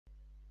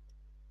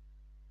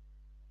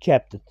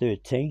Chapter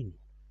 13.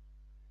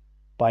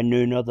 By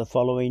noon of the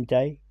following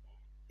day,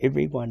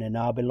 everyone in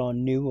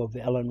Arbelon knew of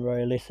Ellen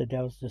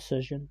Royal-Essedale's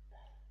decision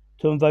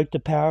to invoke the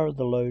power of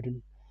the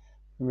Loden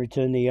and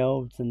return the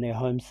elves in their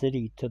home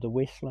city to the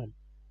Westland.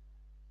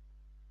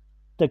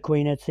 The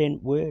Queen had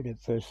sent word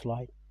at first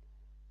light,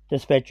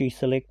 dispatching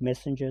select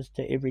messengers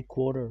to every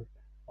quarter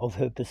of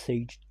her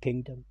besieged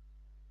kingdom.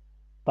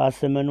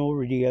 Barsiman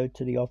radioed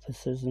to the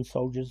officers and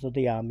soldiers of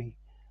the army,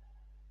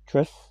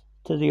 Triss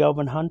to the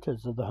elven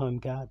hunters of the home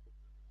guard,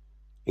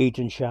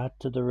 Eatonshire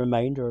to the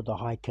remainder of the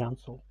High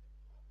Council,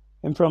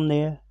 and from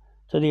there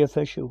to the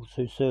officials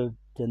who served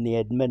in the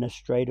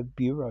administrative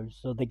bureaus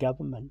of the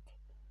government,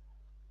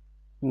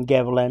 and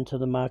Gavilan to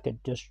the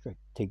market district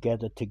to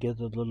gather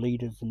together the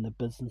leaders in the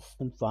business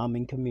and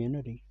farming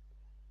community.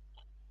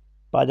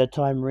 By the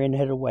time Wren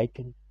had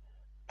awakened,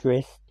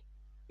 dressed,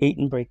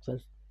 eaten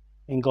breakfast,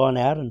 and gone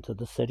out into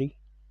the city,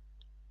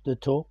 the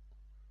talk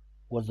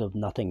was of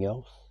nothing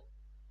else.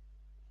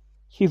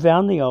 She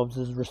found the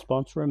elves'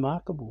 response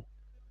remarkable.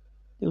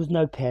 There was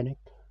no panic,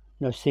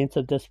 no sense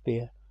of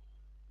despair,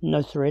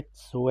 no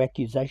threats or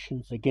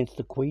accusations against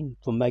the Queen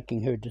for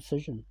making her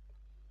decision.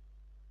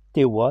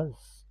 There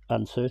was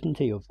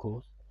uncertainty, of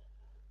course,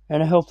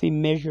 and a healthy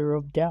measure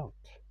of doubt.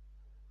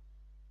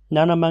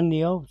 None among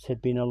the elves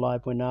had been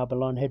alive when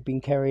Arbelon had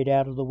been carried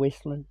out of the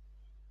Westland,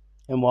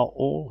 and while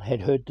all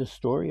had heard the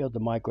story of the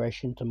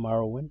migration to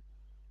Morrowind,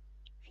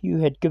 few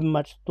had given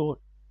much thought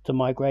to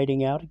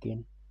migrating out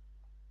again.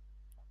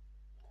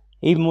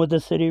 Even with the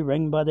city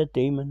ringed by the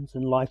demons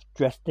and life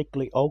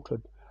drastically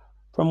altered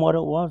from what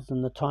it was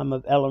in the time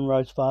of Ellen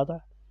Rowe's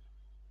father,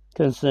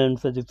 concern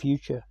for the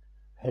future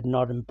had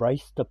not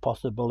embraced the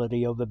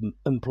possibility of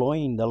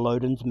employing the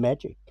Loden's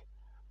magic.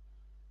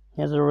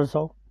 As a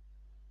result,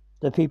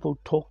 the people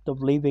talked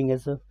of leaving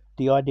as if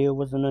the idea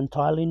was an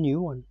entirely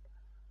new one,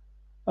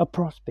 a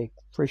prospect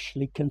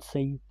freshly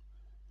conceived,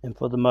 and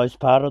for the most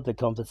part of the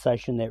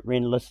conversation that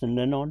Wren listened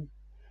in on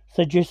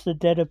suggested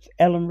that if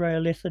Ellen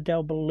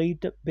Royal-Essedale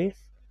believed it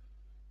best,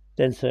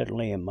 then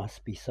certainly it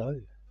must be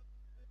so.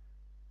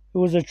 It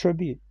was a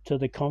tribute to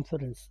the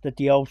confidence that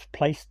the elves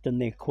placed in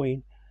their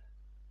queen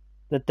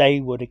that they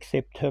would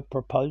accept her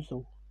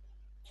proposal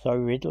so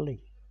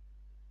readily,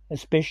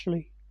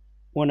 especially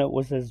when it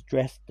was as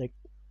drastic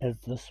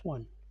as this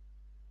one.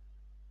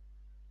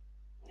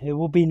 It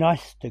will be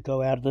nice to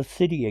go out of the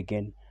city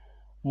again,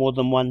 more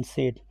than one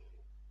said.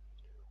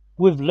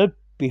 We've lived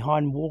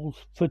behind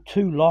walls for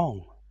too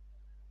long.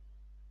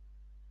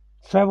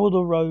 Travel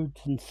the roads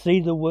and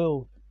see the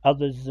world,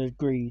 others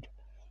agreed.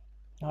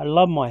 I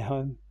love my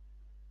home,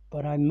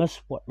 but I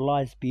miss what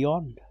lies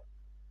beyond.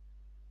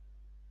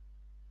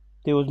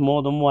 There was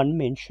more than one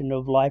mention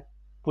of life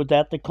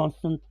without the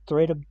constant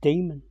threat of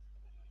demons,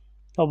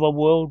 of a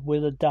world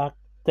where the dark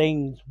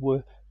things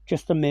were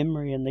just a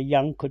memory and the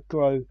young could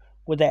grow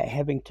without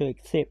having to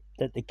accept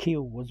that the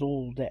kill was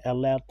all that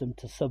allowed them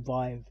to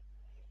survive,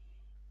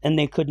 and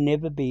there could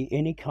never be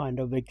any kind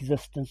of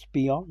existence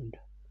beyond.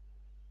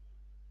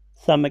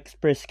 Some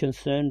expressed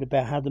concern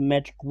about how the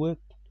magic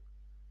worked,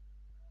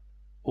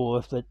 or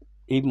if it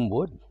even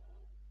would,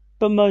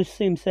 but most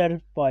seemed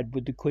satisfied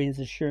with the Queen's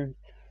assurance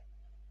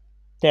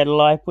that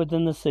life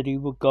within the city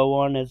would go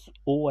on as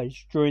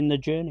always during the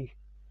journey,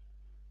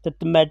 that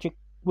the magic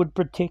would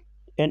protect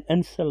and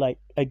insulate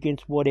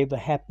against whatever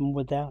happened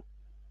without,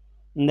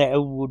 and that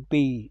it would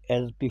be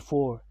as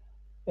before,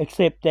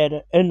 except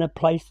that in the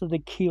place of the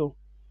kill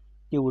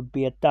there would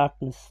be a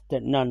darkness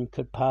that none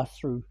could pass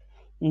through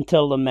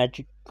until the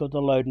magic of the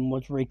Loden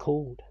was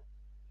recalled.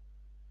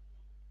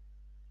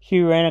 She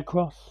ran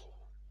across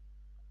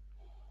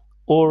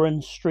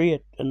Oran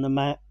Street in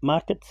the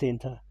market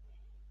centre.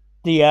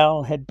 The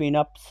owl had been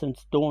up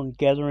since dawn,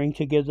 gathering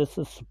together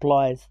the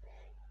supplies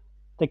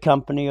the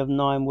company of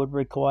 9 would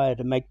require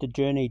to make the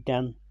journey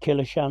down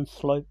Kilishan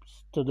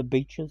slopes to the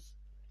beaches.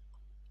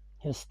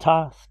 His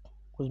task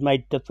was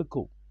made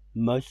difficult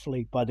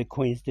mostly by the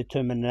Queen's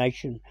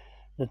determination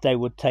that they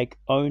would take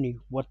only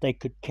what they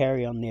could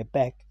carry on their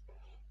back,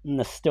 and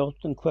the stealth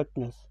and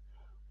quickness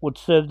would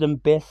serve them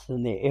best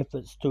in their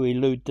efforts to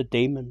elude the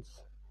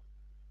demons.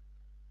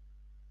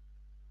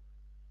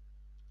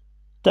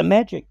 The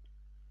magic,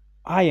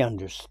 I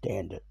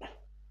understand it,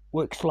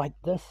 works like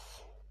this,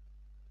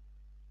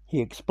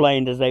 he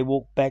explained as they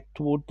walked back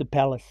toward the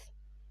palace.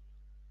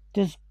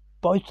 There's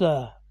both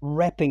a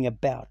wrapping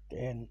about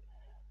and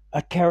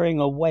a carrying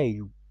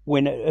away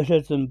when it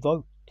is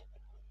invoked.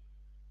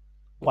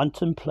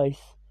 Once in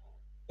place,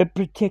 it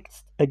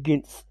protects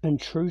against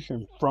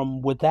intrusion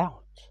from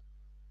without,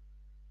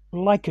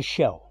 like a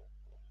shell.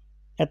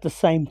 At the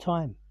same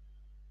time,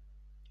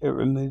 it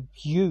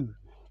removes you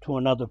to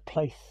another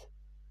place,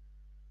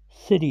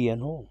 city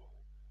and all,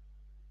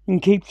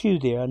 and keeps you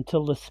there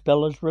until the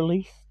spell is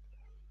released.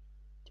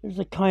 There's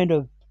a kind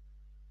of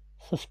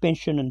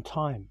suspension in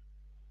time,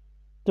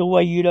 the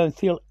way you don't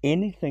feel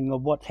anything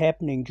of what's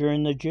happening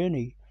during the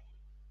journey.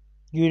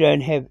 You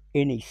don't have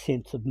any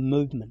sense of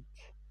movement.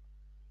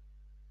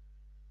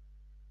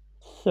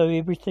 So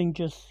everything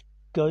just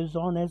goes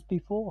on as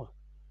before?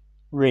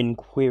 Wren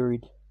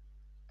queried,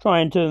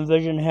 trying to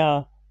envision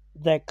how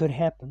that could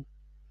happen.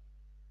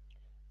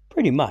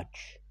 Pretty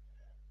much.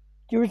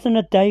 There isn't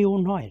a day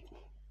or night,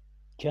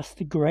 just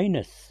the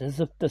greyness, as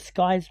if the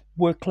skies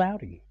were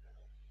cloudy,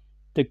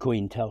 the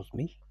Queen tells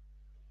me.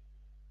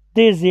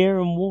 There's air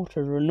and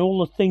water and all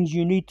the things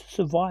you need to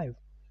survive,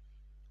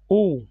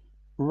 all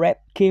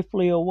wrapped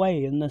carefully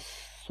away in this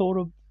sort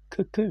of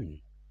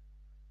cocoon.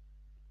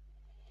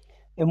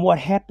 And what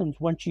happens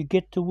once you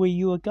get to where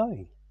you are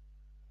going?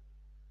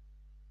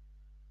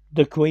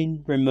 The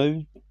Queen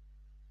removed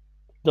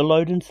the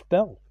Loden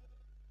spell,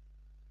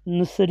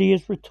 and the city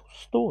is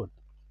restored.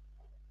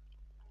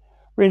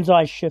 Wren's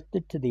eyes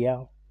shifted to the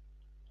owl,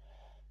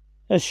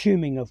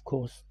 assuming, of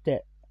course,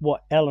 that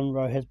what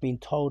Ellenroe has been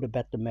told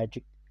about the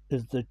magic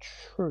is the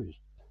truth.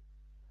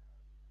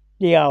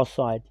 The owl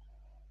sighed.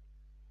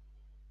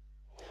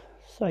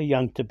 So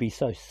young to be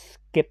so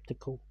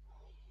sceptical.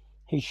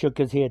 He shook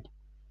his head.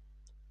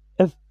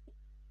 If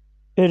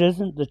it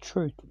isn't the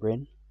truth,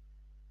 Wren,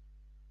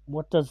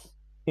 what does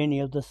any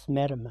of this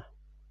matter?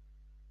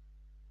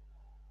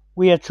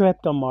 We are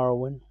trapped on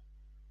Morrowind,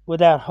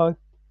 without hope,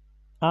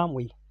 aren't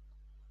we?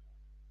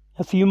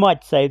 A few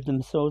might save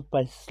themselves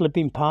by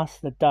slipping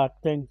past the dark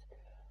things,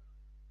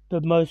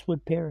 but most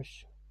would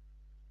perish.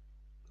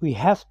 We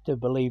have to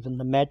believe in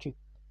the magic.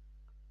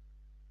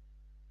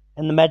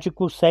 And the magic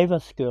will save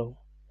us, girl,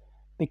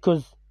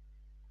 because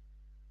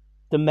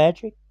the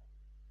magic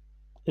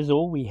is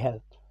all we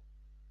have.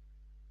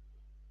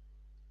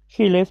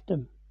 She left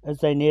him as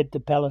they neared the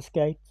palace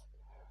gates,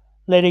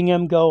 letting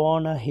him go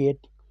on ahead,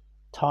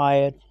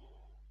 tired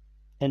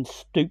and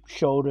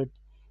stoop-shouldered,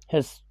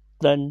 his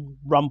thin,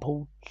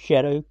 rumpled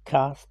shadow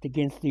cast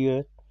against the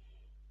earth,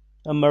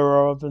 a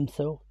mirror of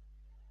himself.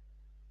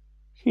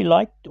 She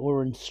liked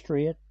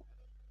Orin-Street.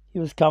 He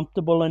was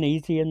comfortable and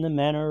easy in the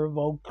manner of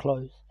old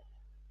clothes.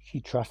 She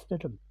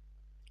trusted him.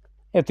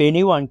 If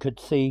anyone could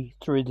see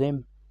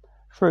them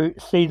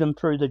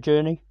through the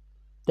journey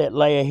that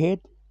lay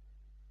ahead,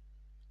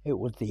 it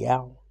was the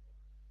owl.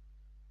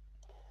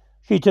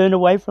 She turned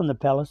away from the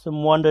palace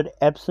and wandered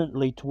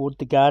absently toward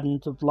the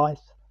gardens of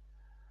life.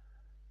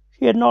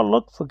 She had not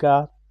looked for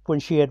Garth when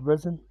she had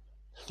risen,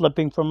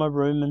 slipping from her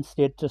room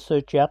instead to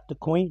search out the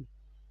Queen.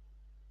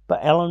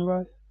 But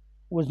Ellenroe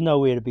was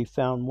nowhere to be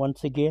found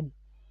once again,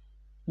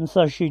 and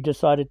so she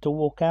decided to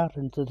walk out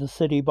into the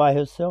city by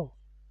herself.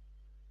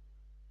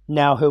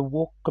 Now her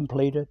walk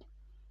completed,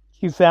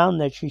 she found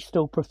that she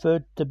still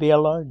preferred to be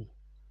alone.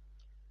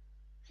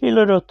 She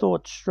let her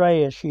thoughts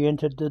stray as she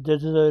entered the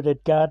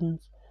deserted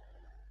gardens,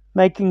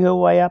 making her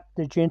way up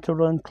the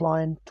gentle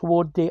incline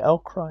toward the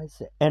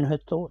Elkrise and her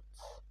thoughts,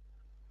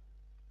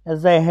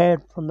 as they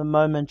had from the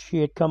moment she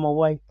had come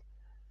awake,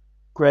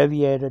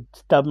 gravitated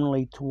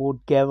stubbornly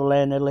toward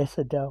Gavilan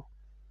Elesidel.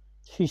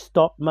 She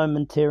stopped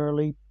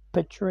momentarily,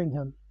 picturing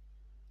him.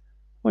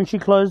 When she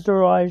closed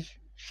her eyes,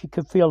 she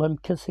could feel him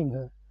kissing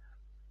her.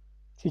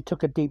 She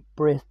took a deep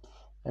breath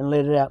and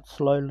let it out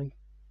slowly.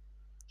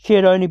 She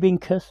had only been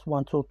kissed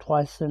once or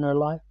twice in her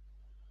life,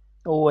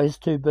 always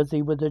too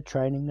busy with her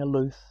training,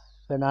 aloof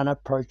and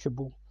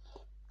unapproachable,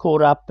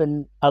 caught up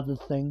in other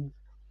things,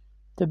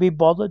 to be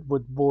bothered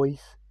with boys.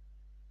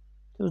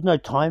 There was no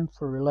time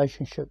for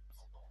relationships.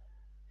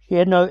 She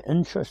had no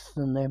interest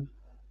in them.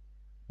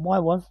 Why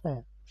was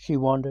that? She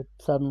wondered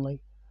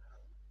suddenly.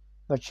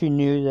 But she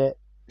knew that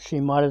she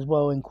might as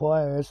well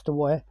inquire as to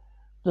why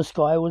the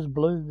sky was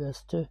blue,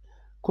 as to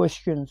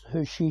questions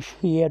who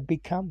he had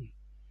become.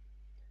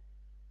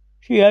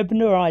 She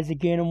opened her eyes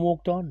again and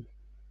walked on.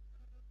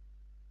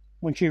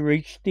 When she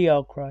reached the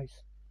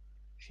Elkrise,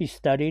 she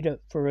studied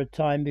it for a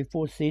time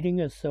before seating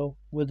herself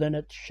within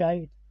its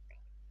shade.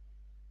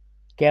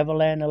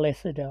 Gavilan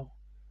Elesidel.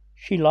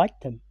 She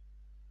liked him,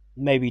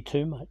 maybe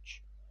too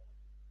much.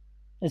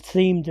 It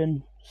seemed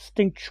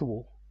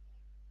instinctual,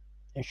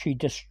 and she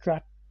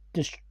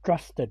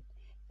distrusted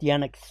the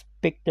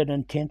unexpected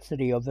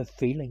intensity of her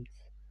feelings.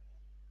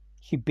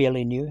 She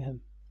barely knew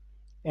him,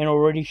 and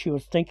already she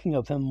was thinking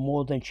of him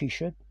more than she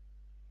should.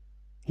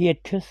 He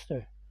had kissed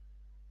her,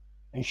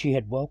 and she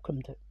had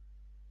welcomed it.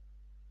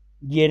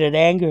 Yet it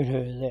angered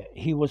her that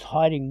he was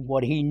hiding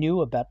what he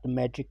knew about the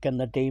magic and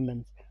the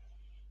demons,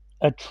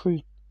 a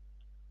truth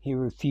he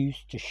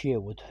refused to share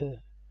with her,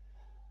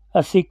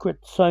 a secret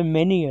so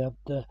many of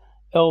the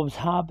elves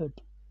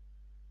harboured,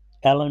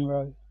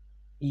 Ellenroe,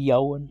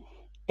 Eowyn,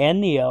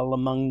 and the owl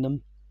among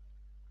them.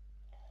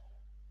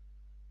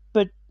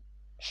 But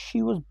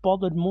she was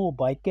bothered more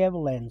by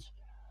Gavilan's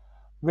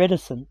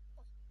reticence,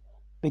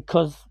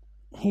 because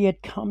he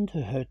had come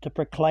to her to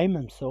proclaim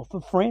himself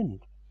a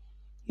friend.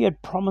 He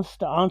had promised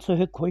to answer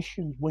her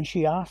questions when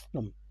she asked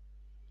them.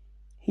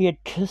 He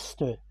had kissed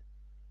her,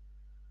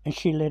 and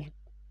she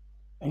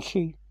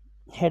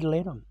had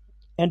let him.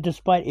 And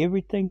despite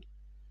everything,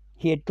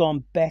 he had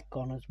gone back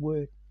on his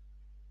word.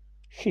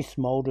 She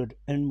smouldered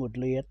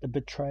inwardly at the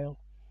betrayal,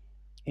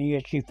 and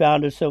yet she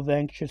found herself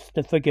anxious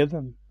to forgive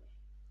him,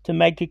 to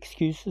make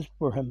excuses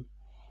for him,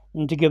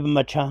 and to give him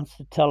a chance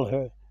to tell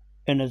her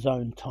in his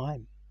own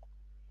time.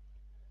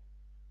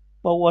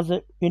 But was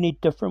it any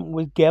different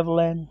with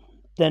Gavilan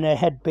than it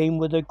had been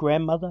with her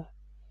grandmother?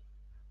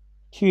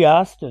 She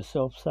asked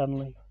herself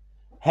suddenly.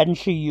 Hadn't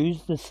she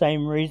used the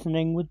same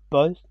reasoning with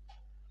both?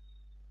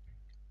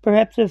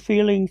 Perhaps her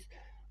feelings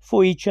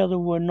for each other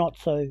were not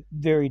so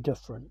very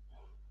different.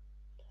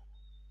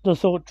 The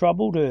thought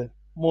troubled her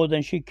more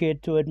than she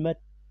cared to admit,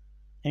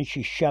 and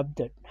she shoved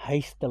it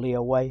hastily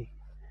away.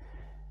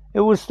 It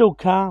was still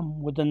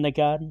calm within the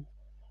garden,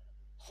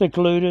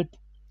 secluded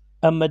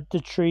amid the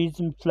trees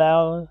and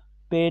flower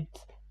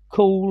beds,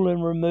 cool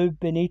and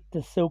removed beneath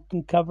the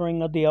silken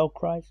covering of the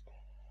elk-rice.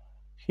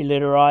 She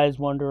let her eyes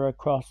wander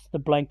across the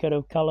blanket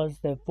of colours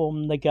that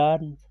formed the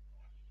gardens,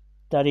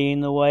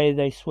 studying the way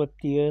they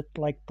swept the earth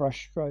like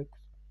brushstrokes,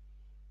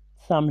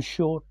 some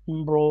short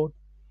and broad,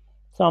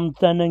 some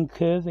thin and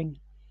curving,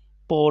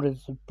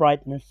 borders of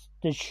brightness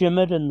that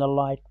shimmered in the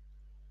light.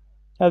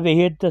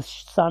 Overhead the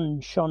sun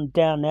shone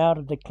down out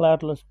of the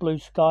cloudless blue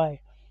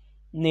sky,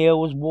 and the air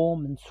was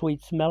warm and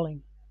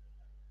sweet-smelling.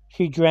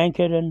 She drank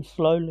it in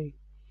slowly,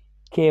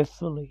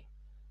 carefully,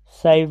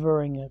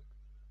 savouring it,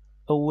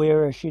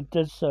 aware as she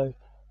did so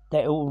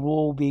that it would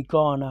all be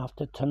gone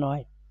after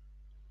tonight,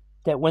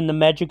 that when the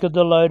magic of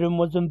the Loden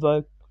was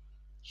invoked,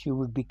 she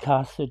would be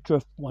cast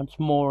adrift once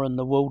more in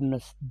the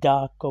wilderness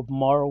dark of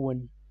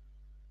Morrowind.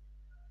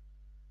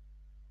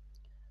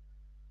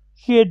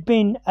 She had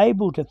been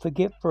able to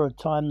forget for a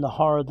time the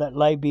horror that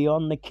lay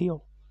beyond the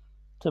keel,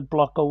 to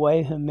block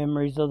away her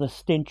memories of the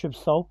stench of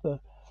sulphur,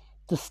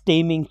 the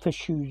steaming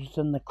fissures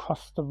and the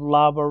crust of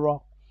lava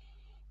rock,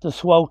 the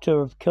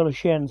swelter of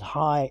Kilishan's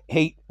high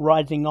heat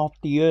rising off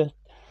the earth,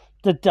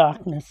 the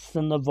darkness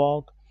and the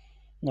fog,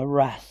 the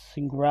wraths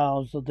and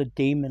growls of the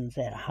demons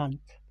that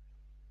hunt.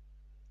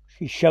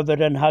 She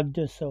shivered and hugged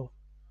herself.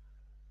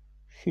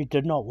 She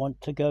did not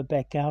want to go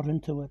back out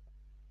into it.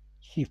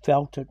 She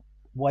felt it,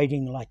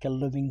 waiting like a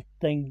living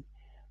thing,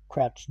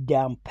 crouched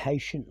down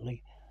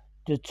patiently,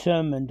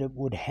 determined it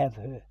would have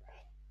her,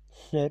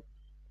 certain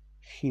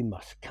she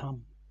must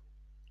come.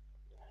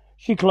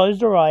 She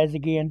closed her eyes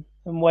again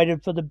and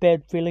waited for the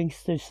bad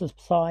feelings to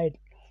subside,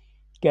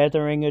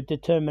 gathering her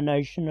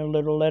determination a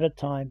little at a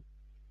time,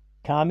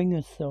 calming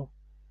herself,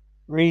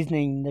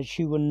 reasoning that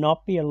she would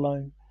not be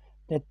alone,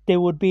 that there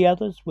would be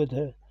others with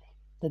her,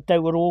 that they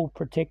would all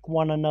protect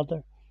one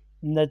another,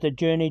 and that the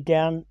journey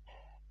down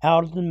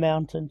out of the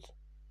mountains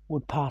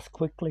would pass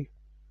quickly,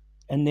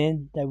 and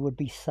then they would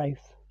be safe.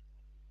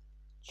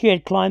 She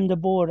had climbed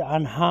aboard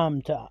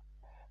unharmed to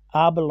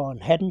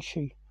Arbalon, hadn't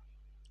she?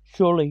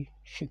 Surely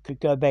she could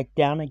go back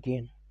down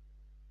again.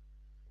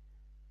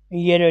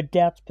 And yet her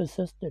doubts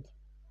persisted.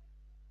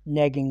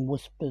 Nagging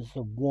whispers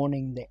of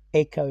warning that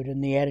echoed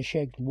in the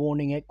Adishag's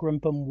warning at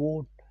Grimpum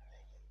Ward.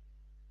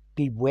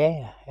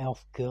 Beware,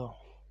 elf girl.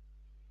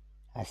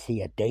 I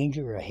see a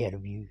danger ahead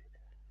of you.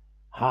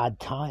 Hard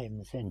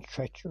times and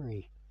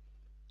treachery,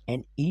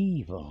 and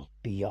evil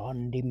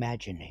beyond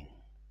imagining.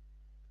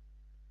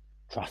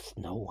 Trust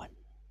no one.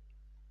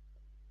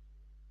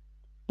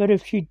 But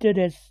if she did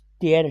as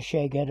the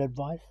Adishag had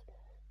advised,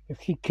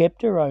 if she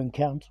kept her own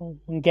counsel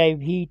and gave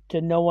heed to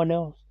no one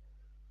else,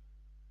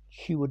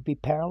 she would be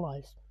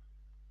paralyzed.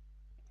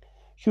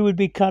 She would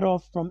be cut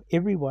off from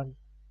everyone,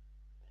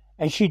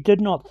 and she did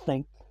not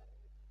think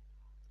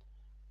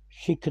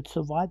she could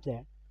survive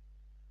that.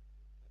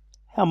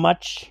 How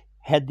much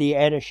had the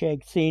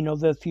Adishag seen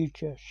of her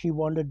future, she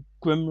wondered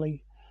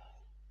grimly.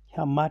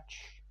 How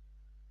much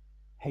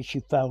had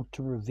she failed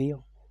to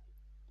reveal?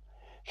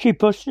 She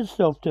pushed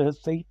herself to her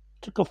feet,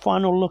 took a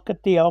final look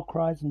at the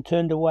elk-rise and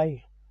turned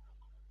away.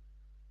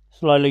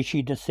 Slowly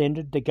she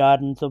descended the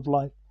gardens of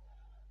life,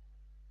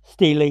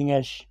 stealing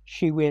as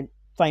she went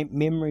faint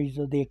memories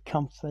of their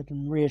comfort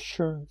and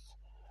reassurance,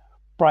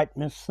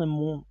 brightness and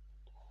warmth,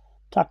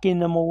 tucking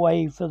them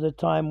away for the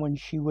time when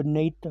she would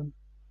need them,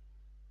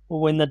 or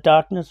when the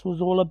darkness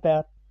was all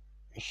about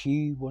and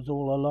she was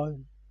all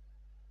alone.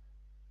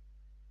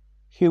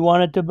 She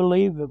wanted to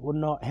believe it would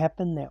not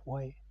happen that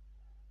way.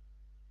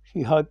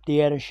 She hoped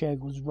the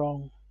Adishag was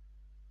wrong,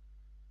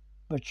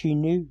 but she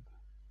knew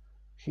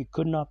she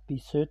could not be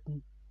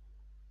certain.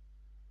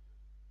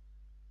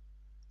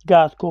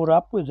 Garth caught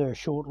up with her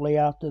shortly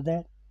after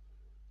that,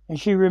 and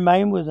she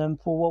remained with him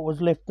for what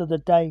was left of the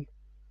day.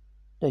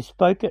 They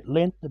spoke at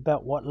length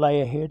about what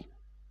lay ahead,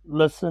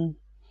 listing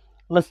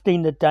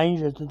the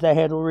dangers that they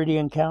had already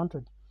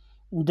encountered,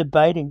 and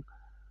debating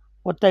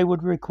what they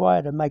would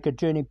require to make a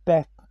journey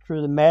back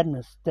through the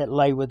madness that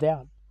lay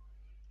without.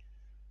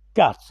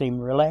 Garth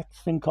seemed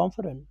relaxed and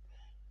confident,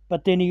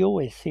 but then he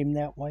always seemed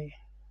that way.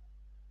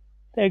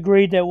 They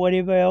agreed that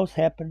whatever else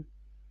happened,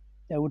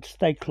 they would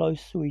stay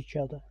close to each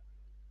other.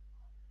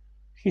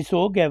 She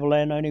saw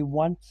Gavilan only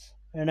once,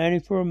 and only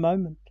for a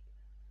moment.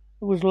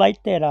 It was late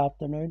that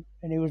afternoon,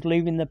 and he was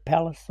leaving the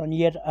palace on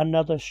yet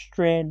another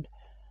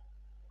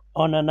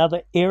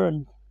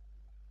errand,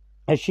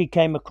 as she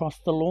came across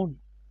the lawn.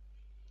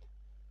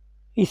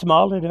 He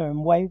smiled at her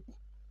and waved,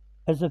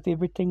 as if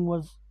everything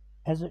was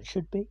as it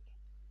should be,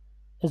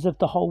 as if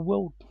the whole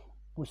world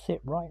was set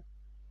right.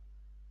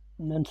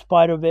 And in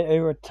spite of her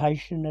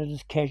irritation at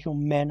his casual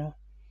manner,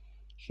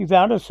 she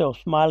found herself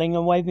smiling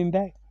and waving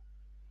back.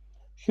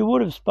 She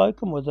would have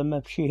spoken with him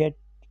if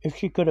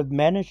she could have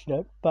managed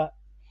it, but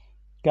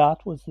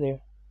Garth was there,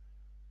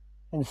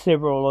 and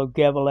several of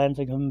Gavilan's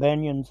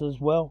companions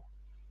as well,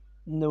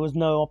 and there was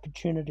no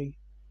opportunity.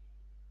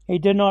 He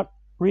did not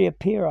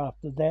reappear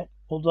after that,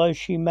 although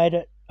she made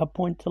it a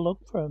point to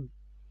look for him.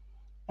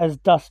 As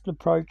dusk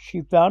approached,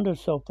 she found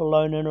herself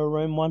alone in her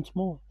room once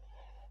more,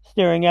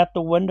 staring out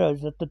the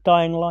windows at the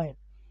dying light,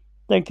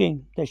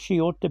 thinking that she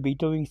ought to be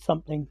doing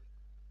something,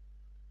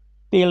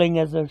 feeling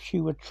as if she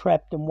were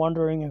trapped and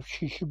wondering if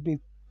she should be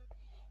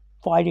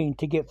fighting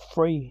to get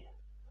free.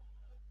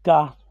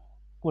 Garth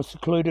was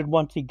secluded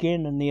once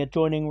again in the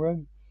adjoining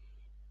room,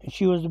 and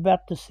she was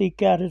about to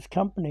seek out his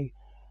company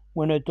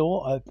when her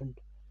door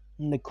opened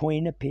and the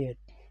Queen appeared.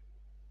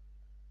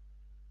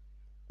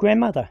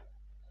 "Grandmother,"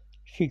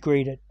 she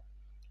greeted,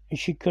 and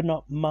she could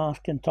not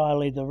mask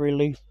entirely the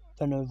relief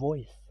in her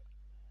voice.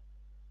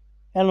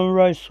 Ellen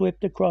Rose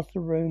swept across the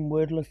room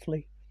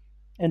wordlessly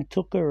and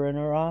took her in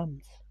her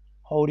arms,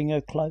 holding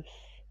her close.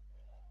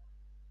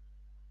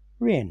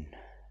 "Wren,"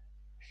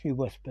 she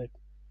whispered,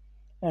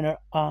 and her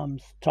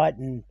arms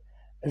tightened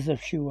as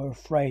if she were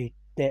afraid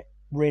that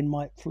Wren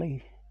might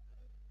flee.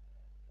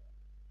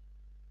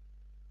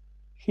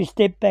 She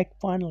stepped back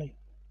finally,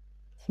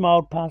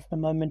 smiled past a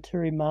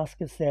momentary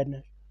mask of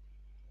sadness,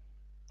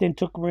 then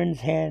took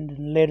Wren's hand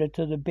and led her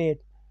to the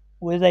bed,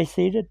 where they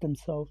seated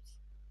themselves.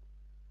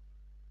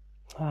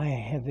 "I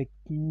have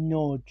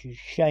ignored you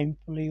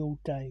shamefully all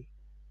day.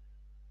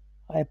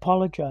 I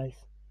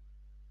apologize.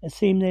 It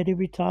seemed that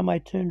every time I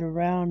turned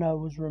around I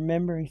was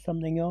remembering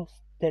something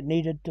else that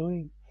needed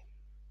doing,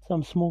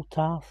 some small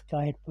task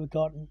I had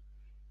forgotten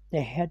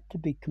that had to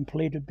be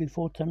completed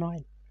before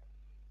tonight."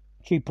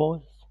 She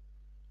paused.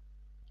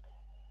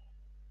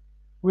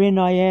 "Wren,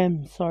 I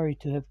am sorry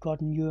to have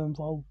gotten you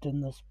involved in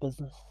this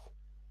business.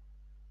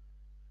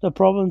 The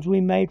problems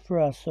we made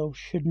for ourselves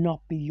should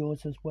not be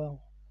yours as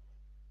well.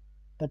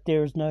 But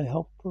there is no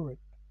help for it.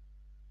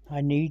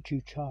 I need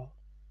you, child.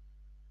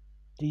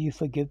 Do you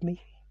forgive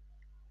me?"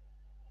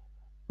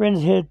 Wren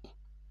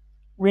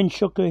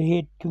shook her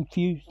head,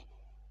 confused.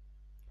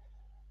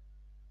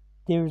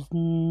 "There is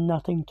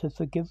nothing to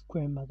forgive,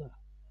 Grandmother.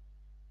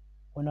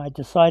 When I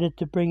decided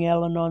to bring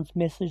Al-Anon's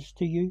message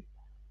to you,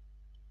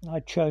 I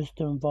chose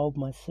to involve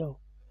myself.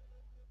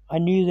 I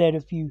knew that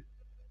if you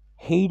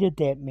heeded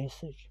that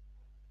message,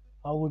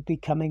 I would be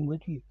coming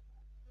with you.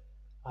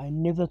 I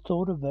never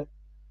thought of it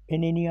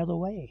in any other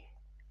way."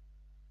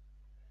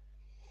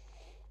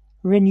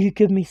 "Wren, you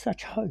give me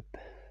such hope.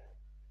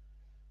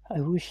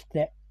 I wish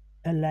that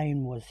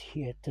Elaine was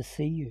here to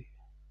see you.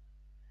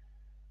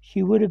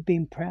 She would have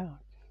been proud.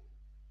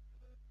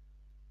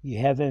 You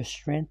have her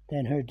strength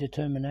and her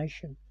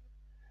determination."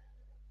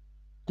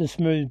 The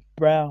smooth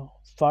brow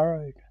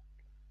furrowed.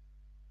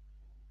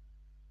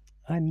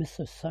 "I miss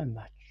her so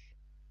much.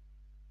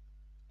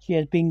 She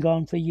has been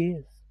gone for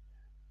years,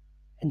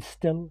 and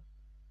still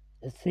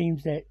it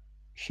seems that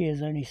she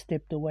has only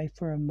stepped away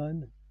for a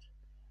moment.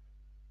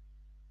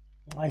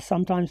 I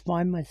sometimes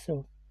find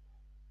myself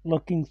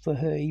looking for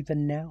her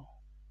even now."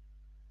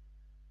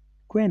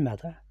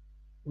 "Grandmother,"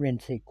 Wren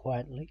said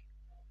quietly,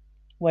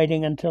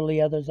 waiting until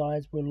the other's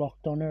eyes were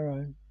locked on her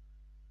own,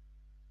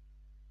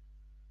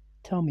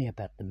 "tell me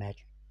about the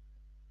magic.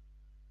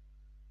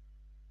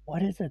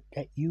 What is it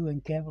that you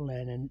and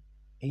Gavilan and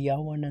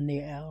Eowyn and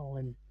the owl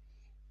and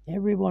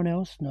everyone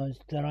else knows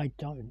that I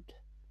don't?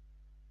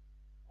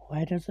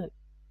 Why does it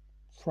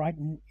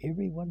frighten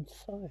everyone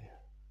so?"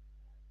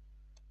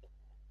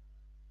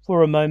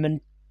 For a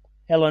moment,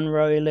 Ellen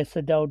Roy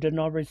Lessadell did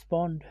not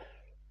respond.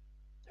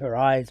 Her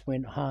eyes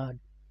went hard,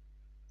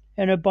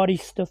 and her body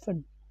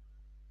stiffened.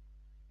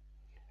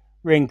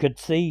 Wren could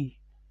see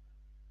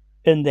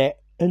in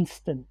that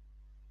instant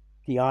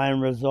the iron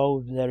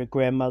resolve that her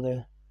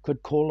grandmother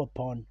could call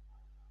upon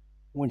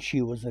when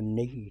she was in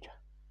need.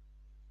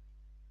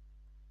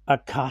 A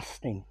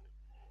casting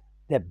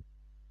that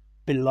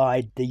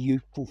belied the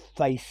youthful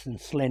face and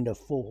slender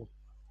form.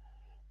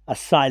 A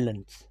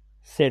silence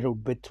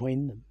settled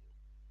between them.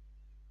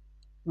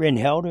 Wren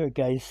held her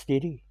gaze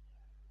steady,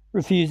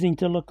 refusing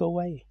to look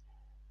away,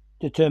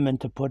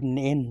 determined to put an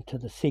end to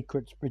the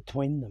secrets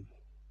between them.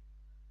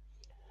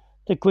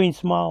 The Queen's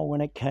smile,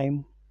 when it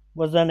came,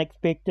 was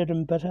unexpected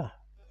and bitter.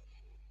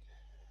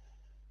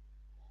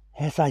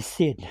 "As I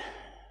said,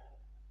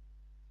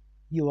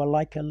 you are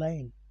like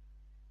Elaine."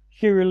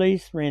 She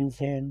released Wren's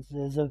hands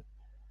as if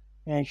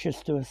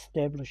anxious to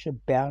establish a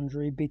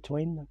boundary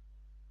between them.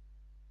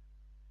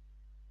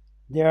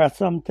 "There are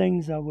some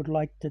things I would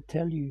like to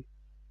tell you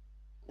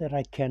that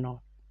I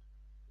cannot.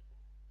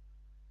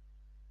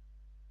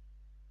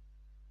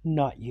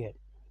 Not yet.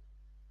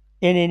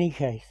 In any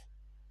case,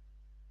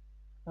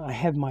 I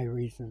have my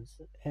reasons,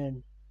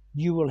 and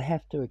you will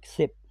have to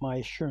accept my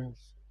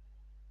assurance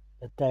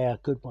that they are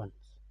good ones.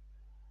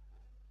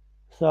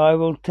 So I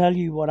will tell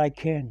you what I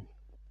can,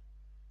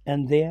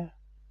 and there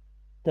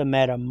the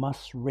matter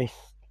must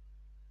rest."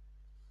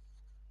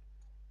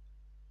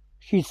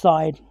 She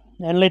sighed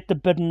and let the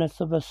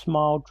bitterness of her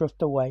smile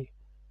drift away.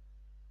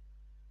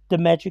 "The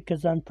magic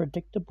is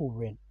unpredictable,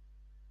 Wren.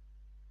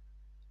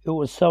 It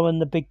was so in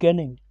the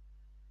beginning,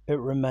 it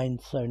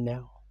remains so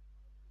now.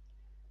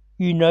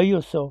 You know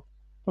yourself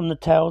from the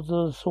tales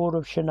of the sword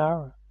of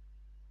Shannara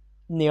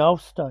and the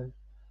Elfstone.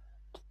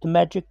 The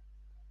magic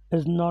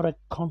is not a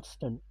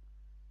constant,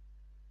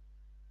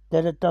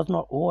 that it does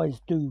not always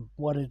do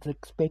what is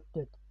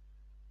expected,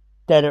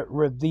 that it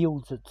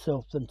reveals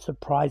itself in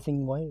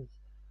surprising ways,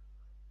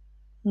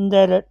 and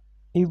that it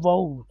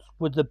evolves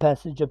with the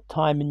passage of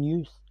time and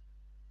use.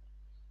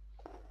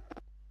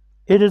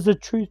 It is a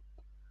truth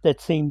that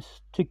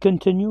seems to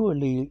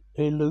continually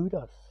elude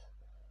us,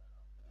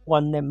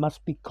 one that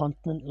must be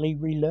constantly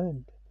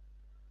relearned.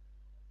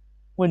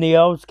 When the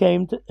elves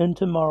came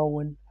into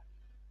Morrowind,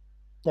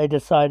 they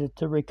decided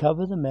to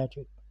recover the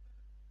magic,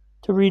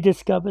 to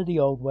rediscover the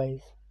old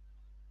ways,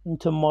 and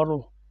to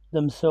model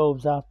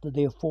themselves after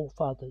their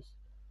forefathers.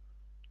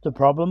 The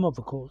problem, of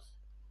course,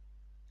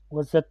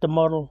 was that the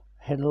model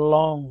had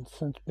long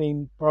since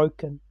been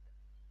broken,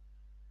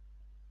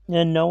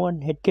 and no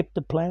one had kept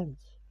the plans.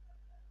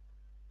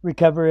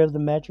 Recovery of the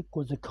magic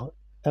was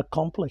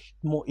accomplished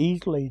more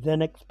easily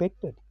than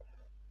expected,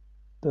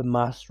 but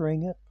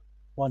mastering it,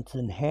 once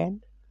in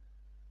hand,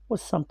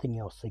 was something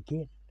else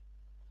again.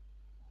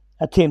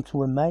 Attempts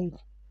were made,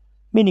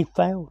 many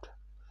failed.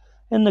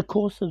 In the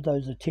course of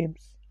those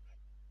attempts,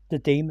 the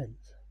demons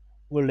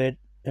were led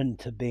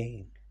into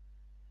being.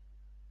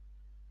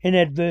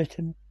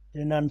 Inadvertent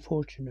and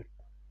unfortunate,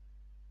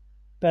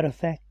 but a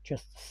fact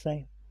just the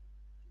same.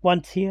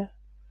 Once here,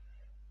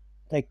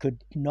 they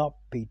could not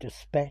be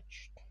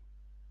dispatched.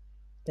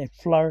 They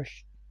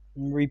flourished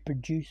and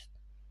reproduced,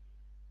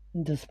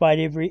 and despite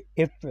every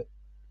effort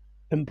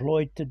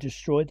employed to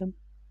destroy them,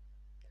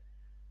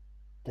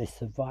 they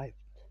survived.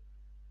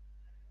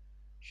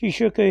 She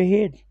shook her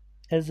head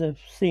as if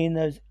seeing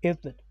those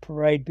efforts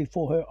parade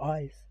before her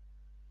eyes.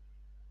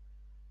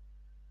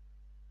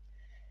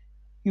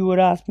 You would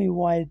ask me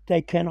why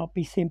they cannot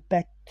be sent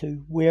back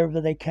to wherever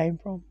they came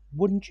from,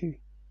 wouldn't you?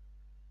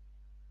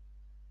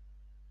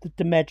 That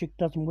the magic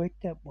doesn't work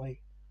that way.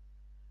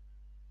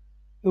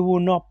 It will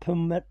not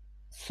permit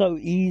so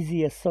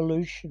easy a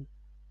solution.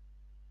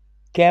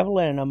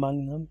 Gavilan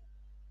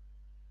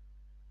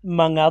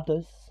among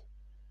others,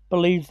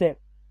 believes that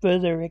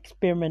further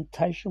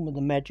experimentation with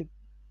the magic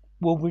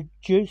will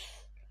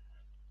produce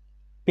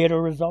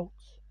better results.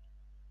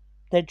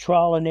 That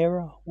trial and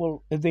error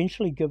will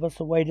eventually give us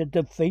a way to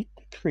defeat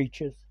the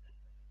creatures.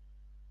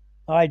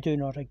 I do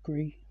not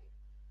agree.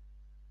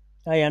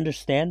 I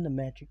understand the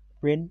magic,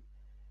 Ren,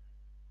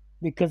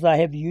 because I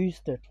have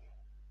used it,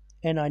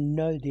 and I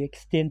know the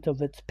extent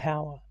of its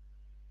power.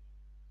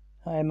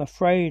 I am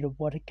afraid of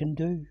what it can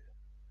do.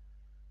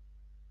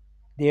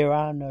 There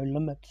are no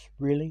limits,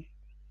 really.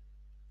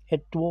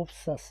 It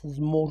dwarfs us as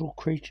mortal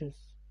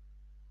creatures.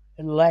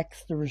 It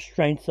lacks the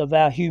restraints of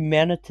our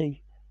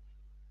humanity.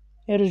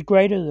 It is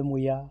greater than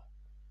we are.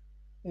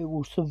 It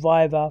will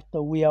survive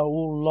after we are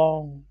all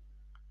long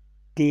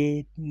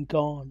dead and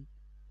gone.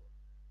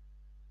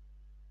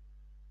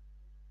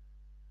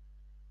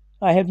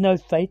 I have no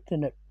faith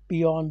in it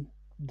beyond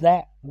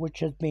that which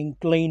has been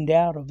gleaned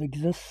out of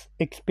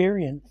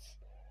experience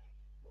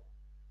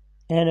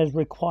and is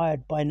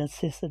required by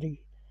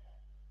necessity.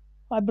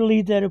 I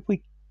believe that if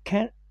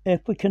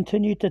we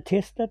continue to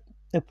test it,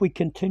 if we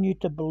continue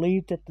to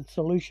believe that the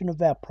solution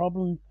of our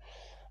problem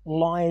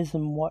lies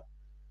in what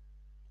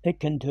it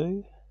can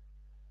do,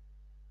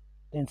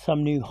 then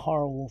some new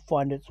horror will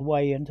find its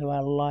way into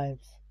our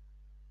lives.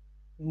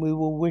 And we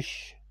will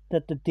wish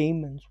that the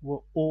demons were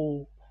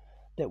all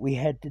that we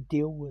had to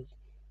deal with.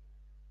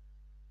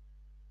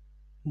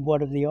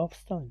 What of the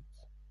Offstones?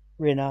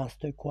 Ren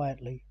asked her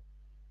quietly.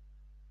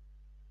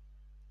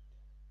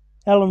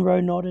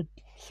 Alan nodded,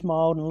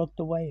 smiled, and looked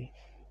away.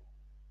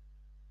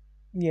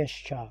 Yes,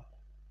 child.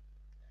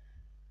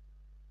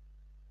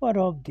 What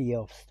of the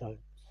Elfstones?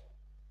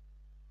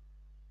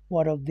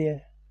 What of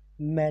their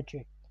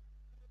magic?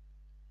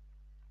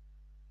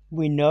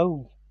 We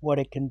know what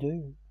it can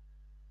do.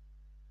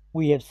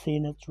 We have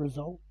seen its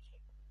results.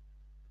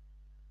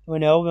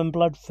 When elven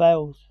blood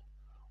fails,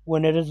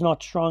 when it is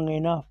not strong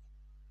enough,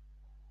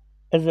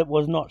 as it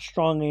was not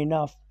strong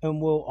enough in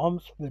Will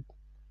Omsford,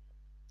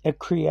 it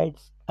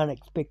creates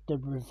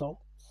unexpected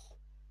results.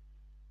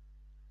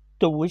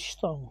 The wish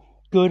song,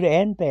 good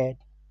and bad,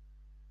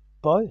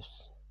 both.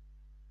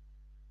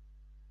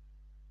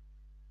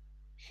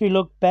 She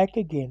looked back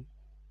again.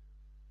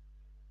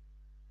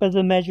 But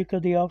the magic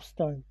of the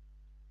Elfstone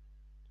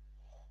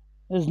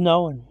is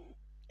known,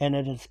 and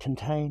it is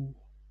contained.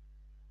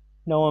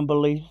 No one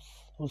believes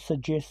or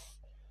suggests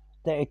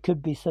that it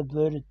could be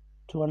subverted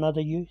to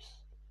another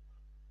use,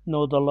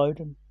 nor the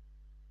Loden.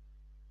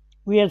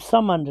 We have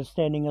some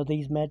understanding of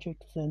these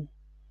magics and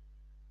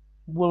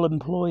will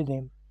employ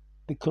them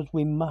because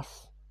we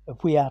must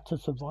if we are to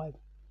survive.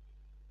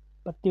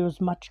 But there is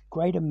much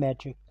greater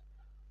magic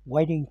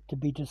waiting to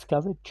be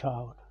discovered,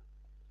 child.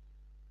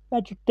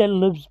 Magic that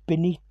lives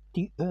beneath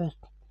the earth,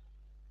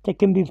 that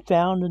can be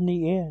found in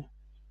the air,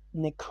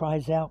 and that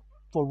cries out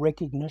for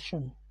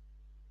recognition.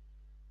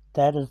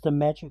 That is the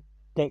magic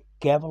that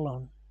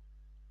Gavilan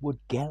would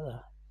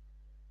gather.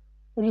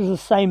 It is the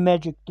same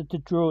magic that the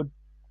druid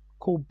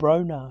called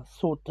Bronar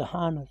sought to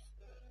harness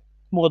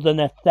more than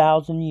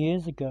 1,000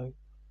 years ago.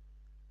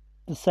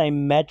 The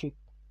same magic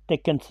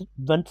that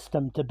convinced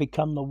him to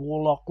become the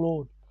Warlock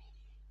Lord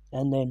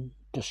and then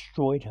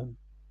destroyed him.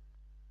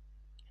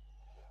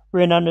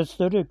 Ren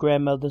understood her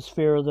grandmother's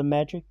fear of the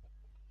magic,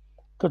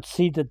 could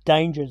see the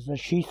dangers as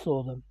she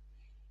saw them,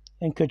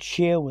 and could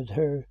share with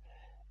her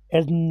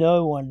as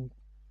no one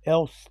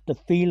else the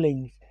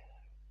feelings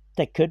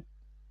that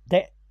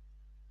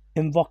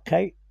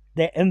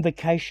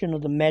invocation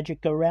of the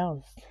magic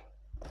aroused.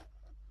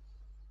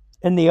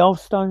 In the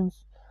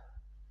Elfstones,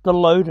 the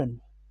Loden,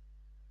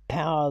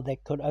 power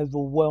that could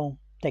overwhelm,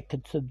 that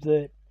could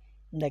subvert,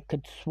 and that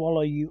could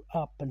swallow you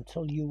up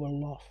until you were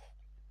lost.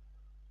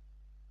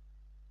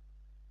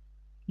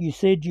 You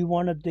said you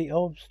wanted the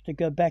elves to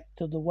go back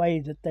to the way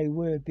that they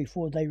were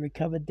before they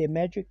recovered their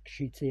magic,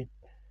 she said,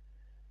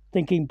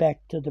 thinking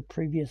back to the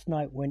previous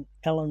night when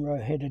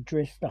Ellenroe had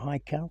addressed the High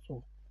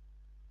Council.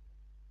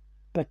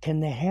 But can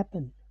that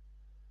happen?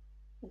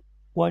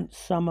 Won't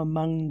some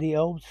among the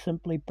elves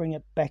simply bring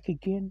it back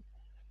again?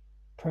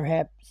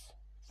 Perhaps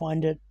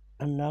find it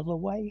another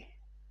way?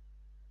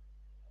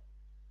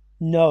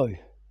 No.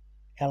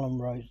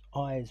 Ellenroe's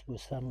eyes were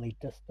suddenly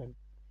distant.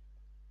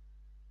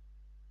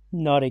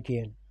 Not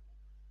again.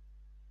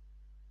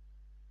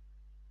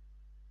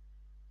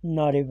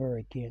 Not ever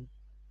again.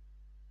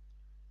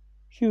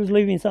 She was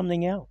leaving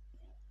something out.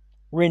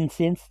 Ren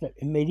sensed it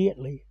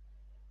immediately.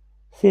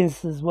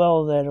 Sensed as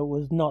well that it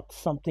was not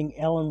something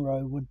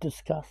Ellenroe would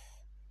discuss.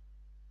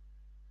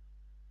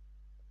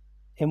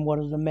 And what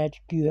is the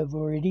magic you have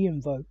already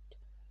invoked?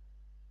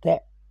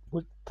 That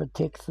which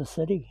protects the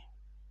city.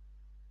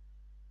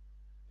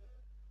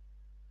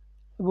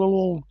 It will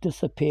all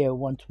disappear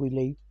once we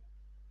leave.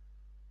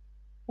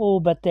 All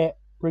but that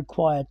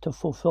required to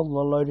fulfill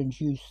the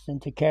Loden's use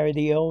and to carry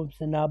the elves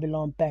and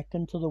Arbelon back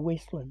into the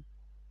Westland.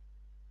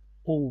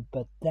 All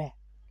but that.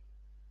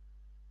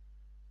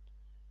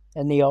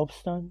 And the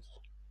Elfstones?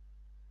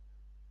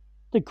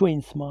 The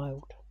Queen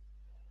smiled.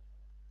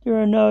 There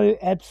are no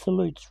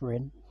absolutes,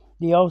 Ren.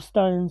 The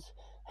Elfstones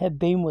have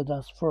been with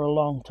us for a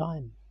long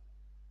time.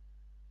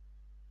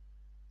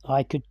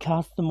 I could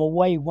cast them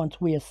away once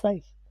we are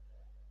safe.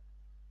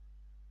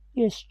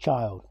 Yes,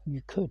 child,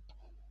 you could,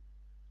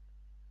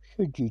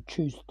 should you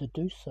choose to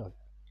do so.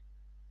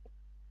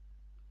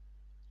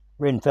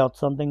 Ren felt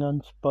something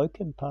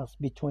unspoken pass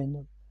between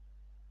them,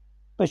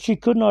 but she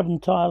could not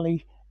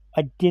entirely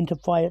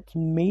identify its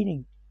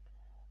meaning.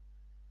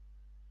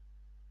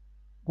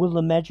 Will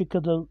the magic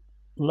of the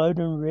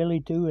Loden really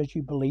do as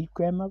you believe,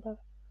 grandmother?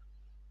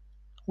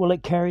 Will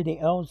it carry the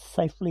elves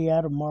safely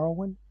out of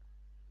Morrowind?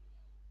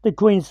 The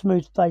Queen's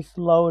smooth face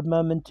lowered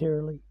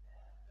momentarily,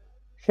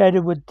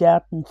 shaded with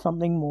doubt and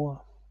something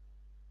more.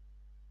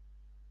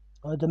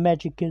 Oh, the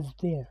magic is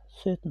there,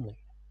 certainly.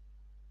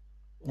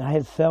 I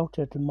have felt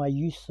it in my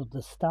use of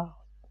the staff.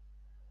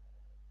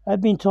 I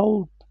have been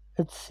told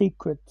its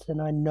secrets,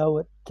 and I know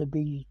it to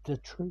be the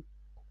truth.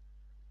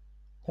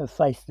 Her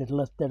face had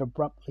lifted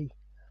abruptly.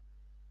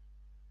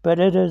 But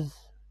it is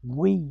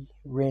we,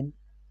 Ren,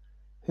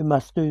 who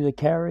must do the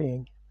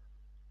carrying.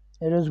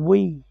 It is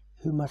we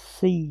who must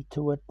see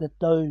to it that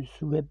those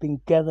who have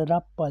been gathered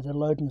up by the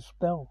Loden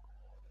spell,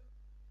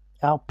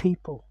 our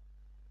people,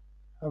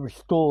 are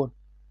restored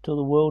to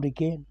the world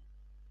again,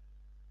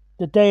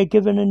 that they are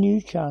given a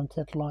new chance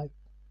at life.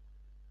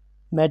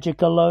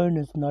 Magic alone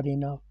is not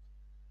enough.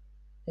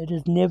 It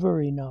is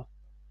never enough.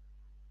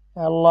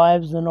 Our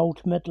lives, and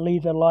ultimately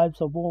the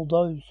lives of all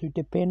those who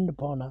depend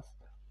upon us,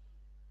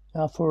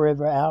 are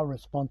forever our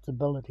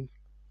responsibility.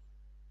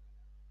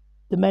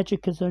 The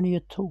magic is only a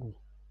tool.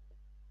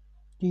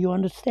 Do you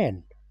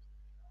understand?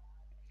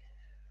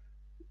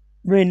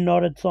 Ren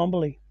nodded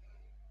somberly.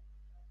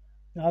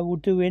 I will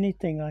do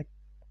anything I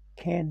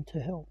can to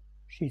help,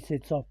 she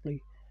said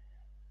softly.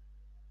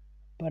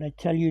 But I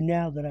tell you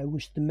now that I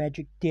wish the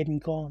magic dead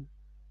and gone.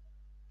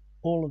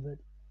 All of it.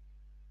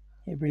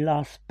 Every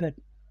last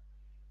bit.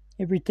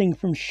 Everything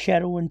from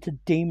Shadowin to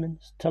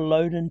demons, to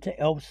Loden, to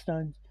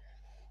Elfstones.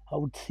 I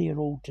would see it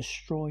all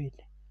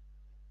destroyed.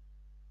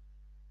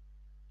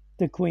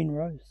 The Queen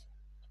rose.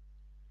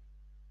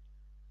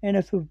 And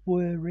if it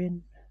were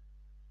Ren,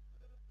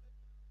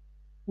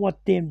 what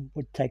then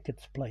would take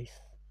its place?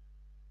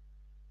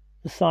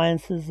 The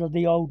sciences of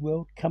the old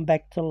world come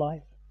back to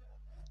life.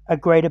 A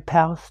greater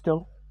power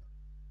still.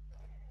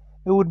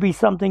 It would be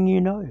something you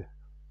know.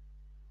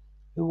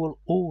 It will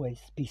always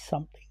be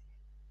something.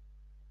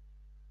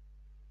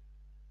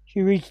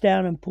 She reached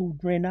down and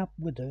pulled Ren up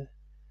with her.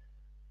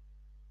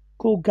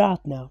 Call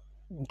Garth now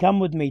and come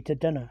with me to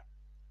dinner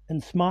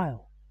and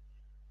smile.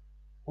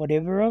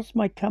 Whatever else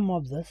might come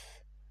of this,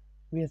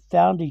 we have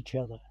found each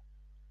other.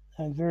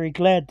 I'm very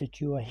glad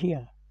that you are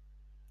here.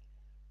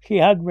 She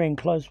hugged Ren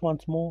close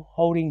once more,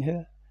 holding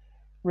her.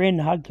 Ren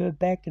hugged her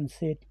back and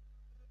said,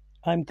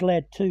 I'm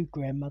glad too,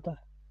 grandmother.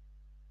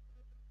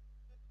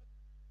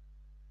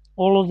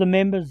 All of the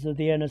members of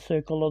the inner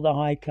circle of the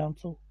High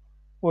Council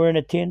were in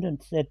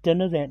attendance at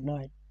dinner that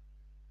night,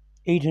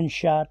 eaten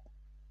shut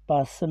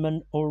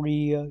Barsimon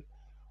Orio,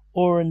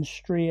 Orin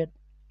Striat,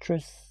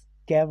 Tris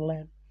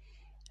Gavilan,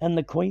 and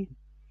the Queen,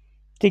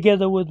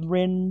 together with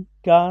Ren,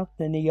 Garth,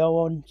 and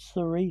Eoin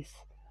Cerise,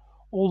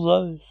 all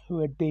those who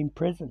had been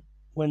present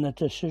when the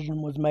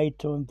decision was made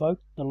to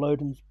invoke the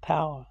Loden's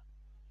power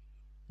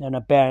and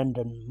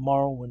abandon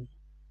Morrowind.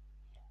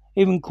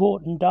 Even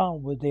Court and Dahl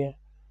were there,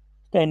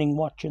 standing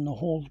watch in the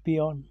halls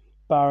beyond,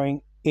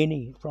 barring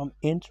any from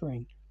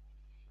entering,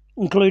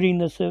 including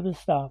the service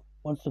staff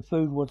once the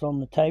food was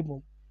on the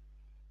table.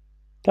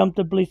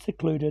 Comfortably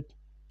secluded,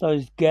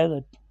 those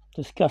gathered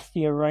discussed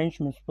the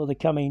arrangements for the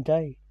coming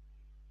day.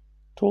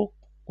 Talk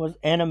was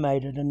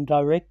animated and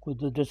direct,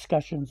 with the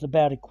discussions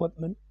about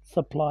equipment,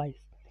 supplies,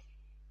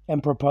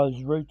 and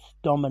proposed routes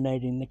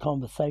dominating the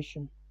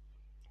conversation.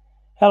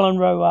 Helen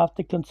Rowe,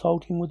 after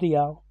consulting with the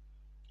owl,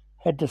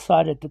 had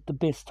decided that the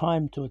best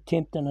time to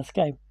attempt an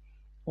escape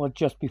was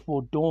just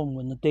before dawn,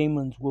 when the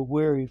demons were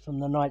weary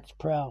from the night's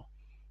prowl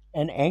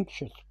and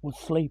anxious with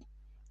sleep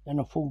and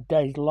a full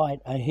day's light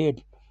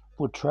ahead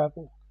for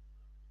travel.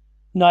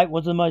 Night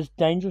was the most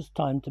dangerous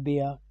time to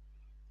be out,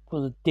 for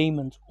the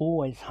demons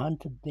always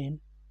hunted then.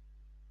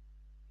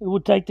 It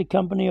would take the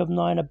company of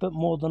 9 a bit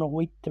more than a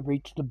week to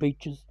reach the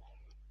beaches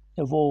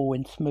if all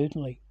went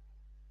smoothly.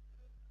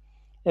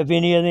 If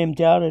any of them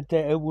doubted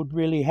that it would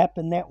really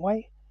happen that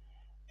way,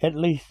 at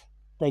least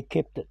they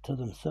kept it to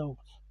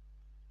themselves.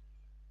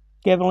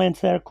 Gavilan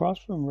sat across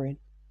from Ren,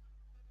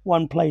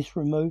 one place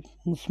removed,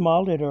 and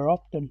smiled at her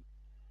often.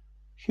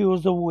 She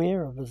was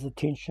aware of his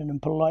attention and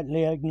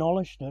politely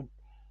acknowledged it,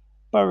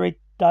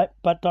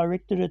 but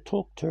directed her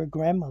talk to her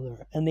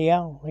grandmother and the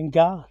owl and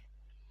Garth.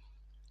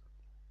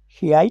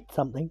 She ate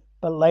something,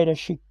 but later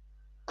she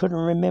couldn't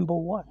remember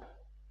what.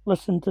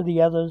 Listened to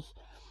the others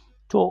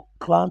talk,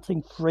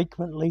 glancing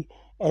frequently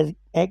at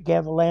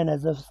Gavilan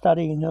as if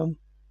studying him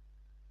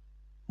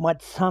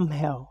might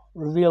somehow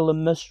reveal the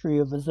mystery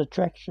of his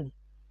attraction,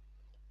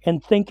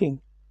 and thinking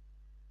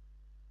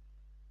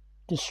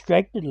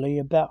distractedly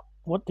about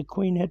what the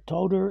Queen had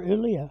told her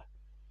earlier,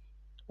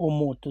 or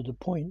more to the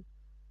point,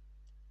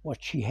 what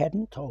she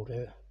hadn't told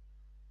her.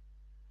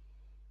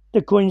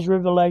 The Queen's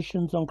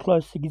revelations on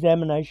close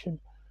examination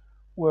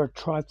were a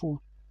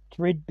trifle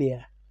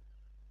threadbare.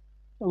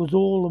 It was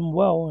all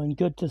well and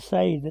good to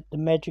say that the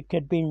magic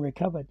had been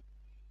recovered.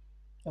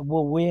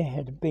 Well, where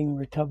had it been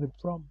recovered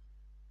from?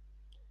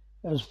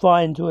 It was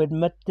fine to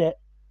admit that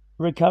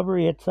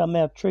recovery had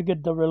somehow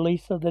triggered the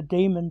release of the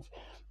demons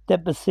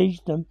that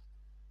besieged them,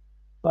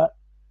 but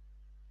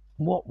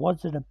what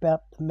was it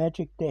about the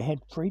magic that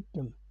had freed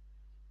them,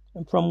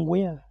 and from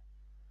where?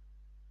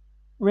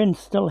 Ren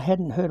still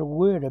hadn't heard a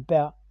word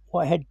about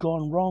what had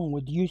gone wrong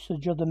with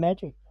usage of the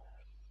magic,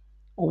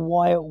 or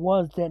why it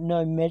was that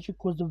no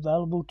magic was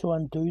available to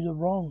undo the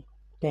wrong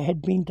that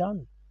had been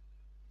done.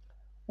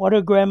 What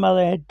her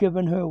grandmother had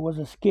given her was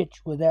a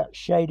sketch without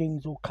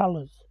shadings or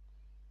colours,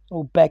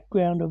 or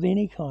background of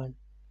any kind.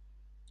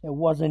 It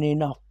wasn't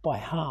enough by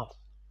half.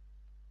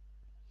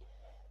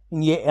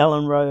 And yet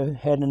Ellen Rowe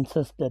had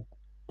insisted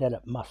that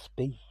it must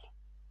be.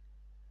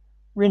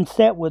 Ren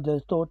sat with her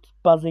thoughts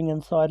buzzing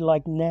inside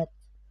like gnats.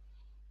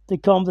 The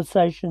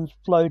conversations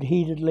flowed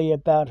heatedly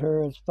about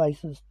her as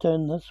faces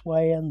turned this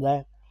way and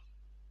that.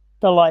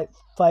 The light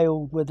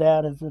failed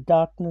without as the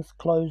darkness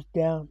closed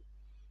down,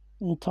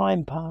 and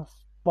time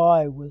passed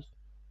by with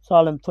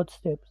silent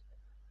footsteps,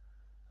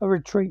 a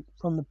retreat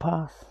from the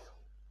past,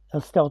 a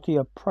stealthy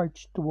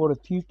approach toward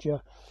a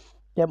future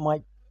that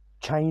might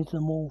change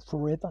them all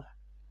forever.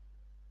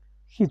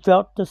 She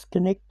felt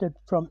disconnected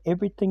from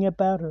everything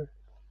about her,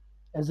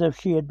 as if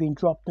she had been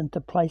dropped into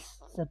place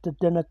at the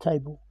dinner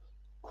table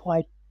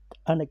quite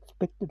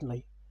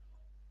unexpectedly,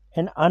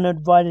 an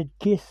uninvited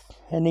guest,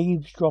 an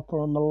eavesdropper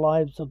on the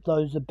lives of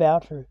those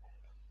about her.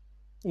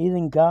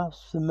 Even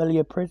Garth's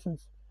familiar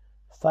presence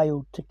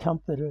failed to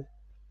comfort her,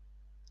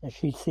 and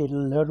she said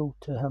little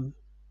to him.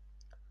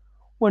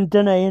 When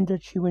dinner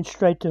ended, she went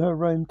straight to her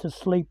room to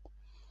sleep,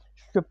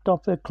 stripped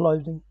off her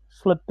clothing,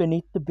 slipped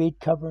beneath the bed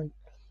covering,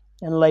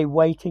 and lay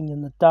waiting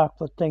in the dark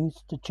for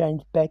things to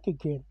change back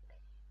again.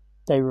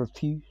 They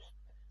refused.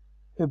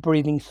 Her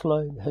breathing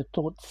slowed, her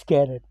thoughts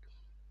scattered,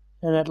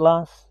 and at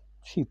last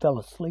she fell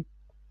asleep,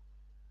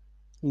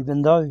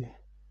 even though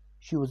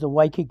she was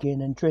awake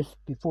again and dressed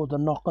before the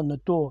knock on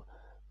the door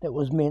that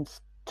was meant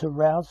to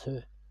rouse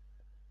her.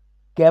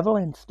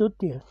 Gavilan stood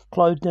there,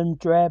 clothed in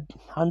drab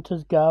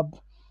hunter's garb,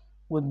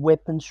 with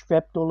weapons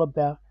strapped all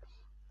about,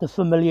 the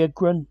familiar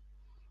grin,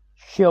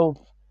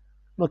 shelved,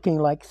 looking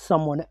like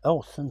someone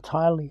else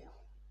entirely.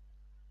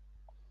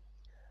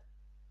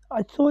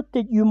 "I thought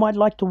that you might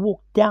like to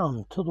walk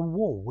down to the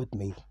wall with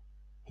me,"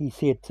 he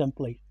said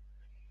simply.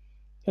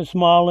 Her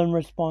smile in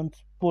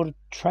response brought a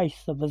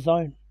trace of his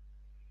own.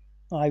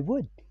 "I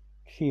would,"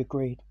 she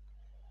agreed.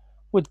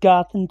 With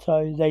Garth in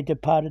tow, they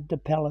departed the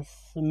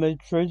palace and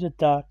moved through the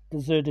dark,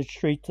 deserted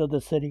streets of the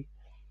city.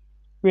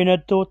 Ren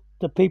had thought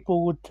the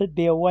people would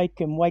be awake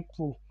and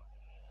wakeful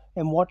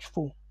and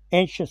watchful,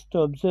 anxious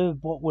to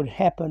observe what would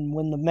happen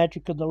when the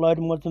magic of the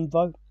Loden was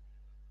invoked.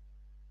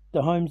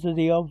 The homes of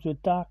the elves were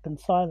dark and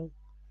silent.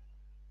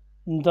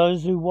 and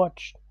those who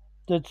watched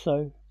did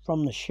so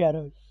from the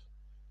shadows.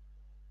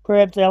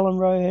 Perhaps Ellen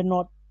Rowe had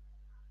not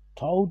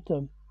told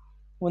them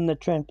when the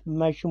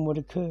transformation would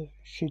occur,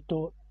 she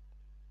thought.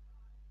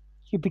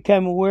 She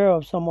became aware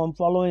of someone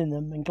following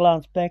them and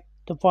glanced back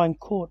to find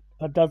Court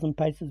a dozen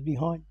paces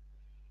behind.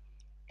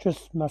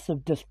 Tris must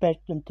have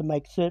dispatched them to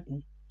make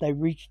certain they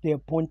reached the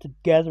appointed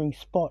gathering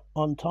spot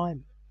on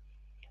time.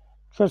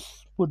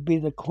 Tris would be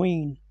with the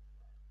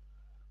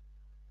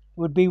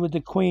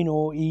Queen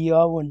or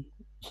Eowyn,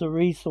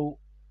 Cerise or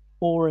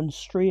Oren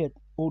Street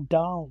or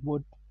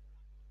Darwood.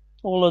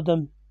 All of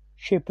them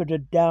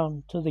shepherded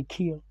down to the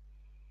keel,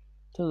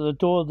 to the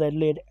door that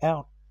led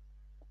out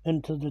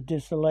into the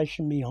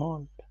desolation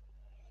beyond,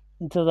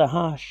 into the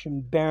harsh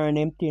and barren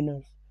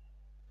emptiness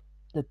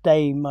that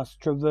they must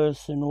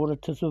traverse in order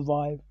to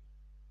survive.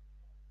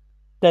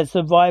 They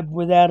survived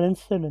without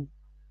incident,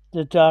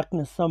 the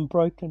darkness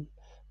unbroken,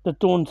 the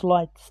dawn's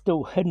light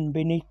still hidden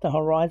beneath the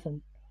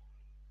horizon.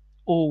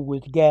 All were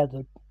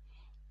gathered,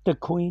 the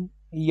Queen,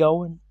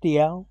 Eowyn, the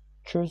Owl,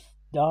 Tris,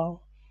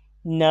 Dal,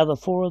 now the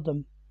four of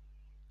them.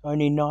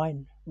 Only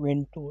 9,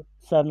 Wren thought,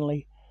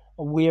 suddenly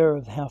aware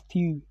of how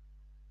few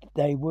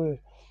they were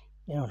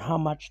and how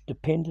much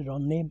depended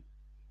on them.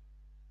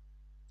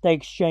 They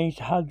exchanged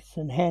hugs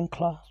and hand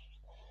clasps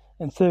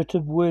and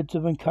furtive words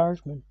of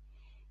encouragement.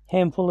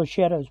 Handful of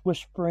shadows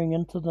whispering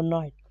into the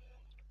night.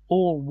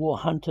 All wore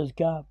hunter's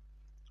garb,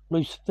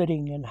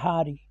 loose-fitting and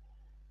hardy,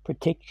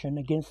 protection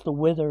against the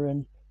weather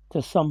and,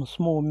 to some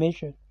small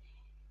measure,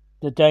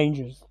 the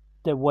dangers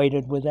that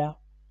waited without.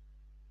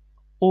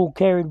 All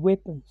carried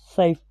weapons,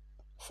 save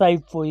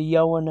for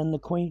Eowyn and the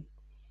Queen.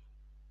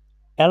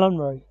 Ellen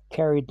Rowe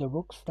carried the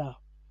rook staff,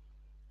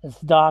 its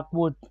dark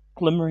wood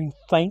glimmering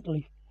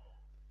faintly,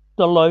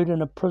 the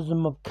Loden a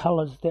prism of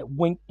colours that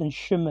winked and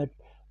shimmered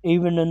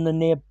even in the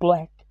near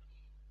black.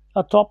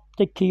 Atop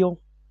the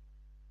keel,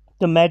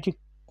 the magic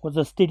was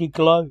a steady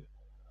glow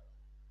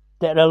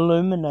that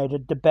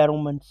illuminated the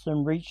battlements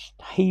and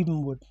reached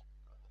heavenward.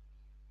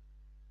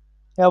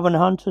 Elven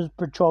hunters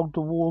patrolled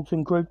the walls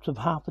in groups of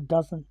half a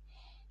dozen,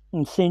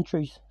 and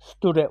sentries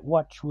stood at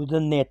watch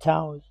within their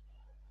towers.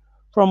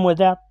 From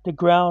without, the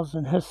growls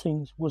and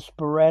hissings were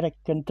sporadic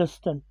and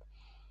distant,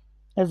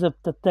 as if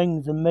the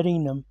things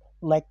emitting them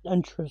lacked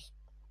interest,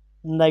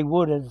 and they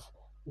would as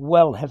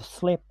well have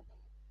slept.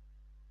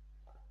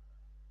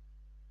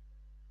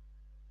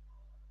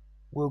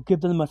 "We'll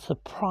give them a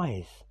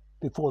surprise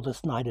before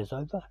this night is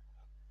over,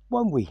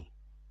 won't we?"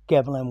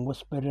 Gavilan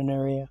whispered in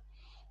her ear,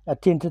 a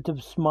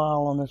tentative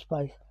smile on his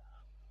face.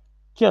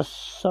 "Just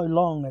so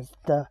long as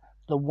the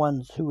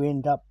ones who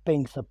end up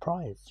being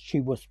surprised,"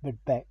 she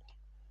whispered back.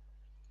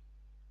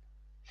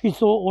 She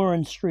saw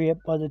Oren Street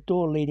by the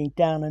door leading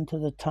down into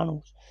the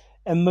tunnels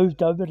and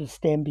moved over to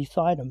stand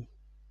beside him.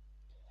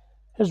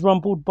 His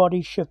rumpled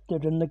body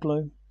shifted in the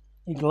gloom.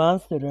 He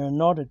glanced at her and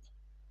nodded.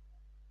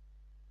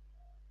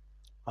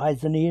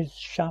 "Eyes and ears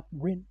sharp,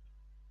 Wren?"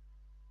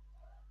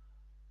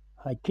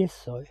 "I guess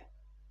so."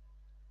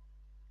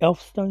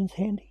 "Elfstones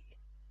handy?"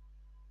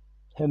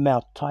 Her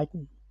mouth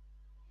tightened.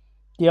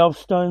 The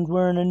elfstones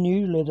were in a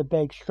new leather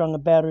bag strung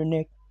about her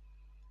neck.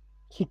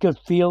 She could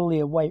feel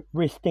their weight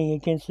resting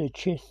against her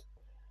chest.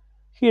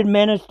 She had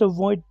managed to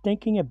avoid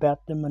thinking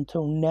about them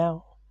until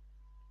now.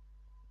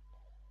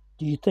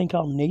 "Do you think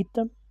I'll need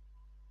them?"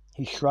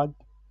 He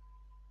shrugged.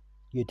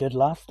 "You did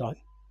last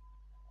time."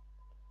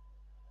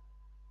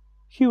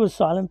 She was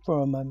silent for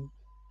a moment,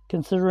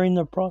 considering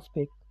the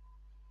prospect.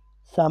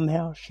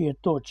 Somehow she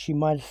had thought she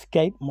might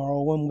escape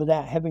Morrowind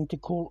without having to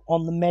call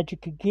on the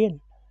magic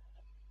again.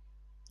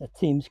 "It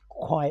seems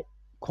quiet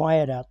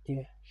out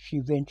there," she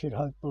ventured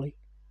hopefully.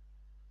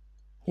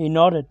 He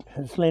nodded,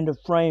 his slender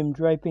frame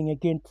draping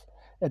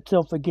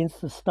itself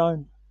against the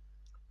stone.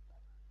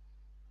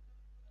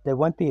 "They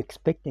won't be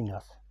expecting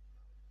us.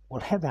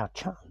 We'll have our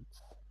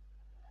chance."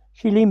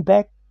 She leaned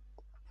back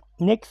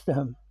next to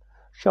him,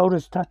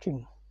 shoulders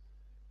touching.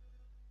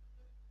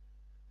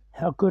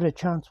 "How good a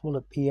chance will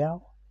it be,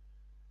 Al?"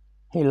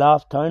 He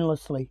laughed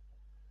tonelessly.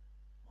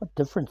 "What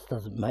difference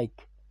does it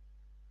make?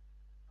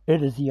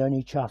 It is the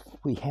only chance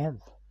we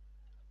have."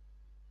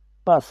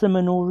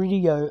 Barsimmon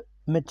already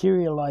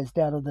materialized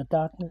out of the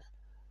darkness,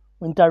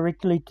 went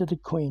directly to the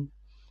Queen,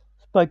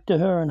 spoke to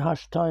her in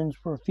hushed tones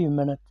for a few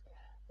minutes,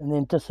 and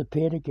then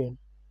disappeared again.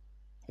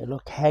 He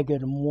looked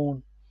haggard and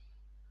worn,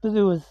 but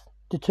there was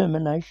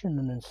determination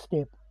in his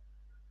step.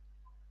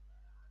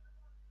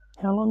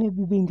 "How long have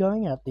you been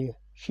going out there?"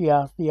 she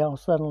asked the owl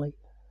suddenly,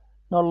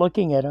 not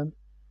looking at him.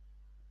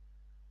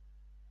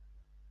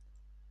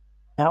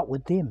 "Out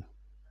with them."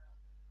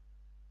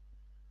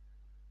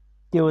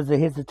 There was a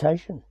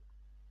hesitation.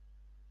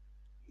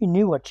 He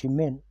knew what she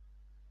meant.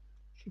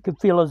 She could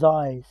feel his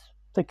eyes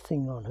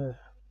fixing on her.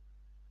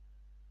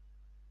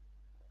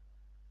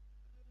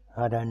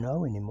 "I don't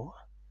know anymore."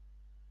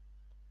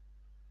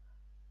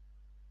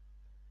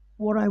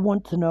 "What I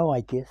want to know,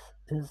 I guess,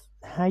 is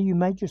how you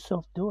made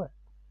yourself do it.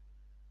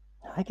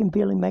 I can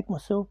barely make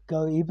myself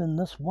go even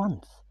this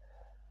once,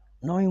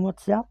 knowing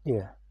what's out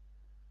there."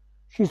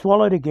 She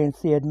swallowed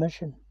against the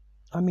admission.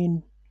 "I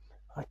mean,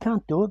 I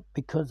can't do it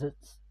because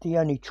it's the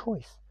only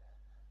choice.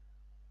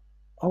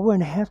 I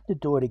won't have to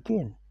do it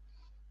again.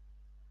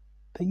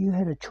 But you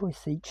had a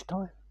choice each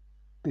time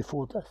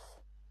before this.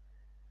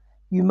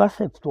 You must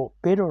have thought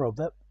better of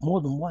it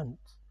more than once.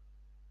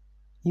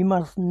 You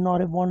must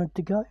not have wanted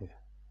to go.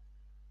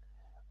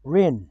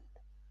 Ren.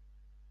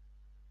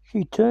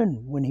 She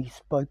turned when he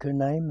spoke her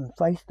name and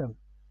faced him.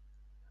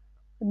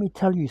 Let me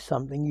tell you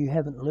something you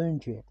haven't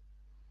learned yet.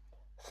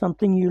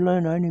 Something you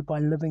learn only by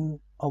living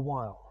a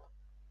while.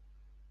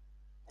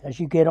 As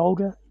you get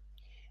older,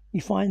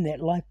 you find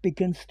that life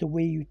begins to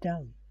wear you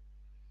down.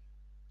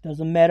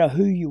 Doesn't matter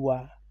who you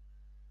are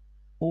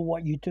or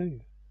what you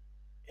do.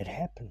 It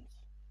happens.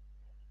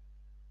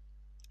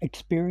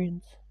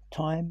 Experience,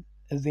 time,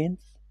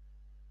 events,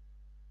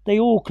 they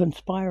all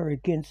conspire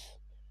against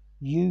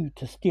you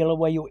to steal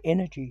away your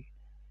energy,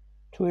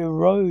 to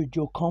erode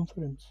your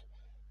confidence,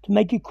 to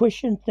make you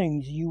question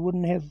things you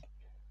wouldn't have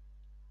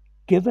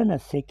given a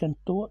second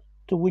thought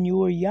to when you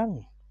were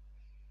young.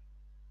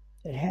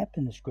 It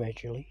happens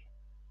gradually,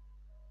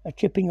 a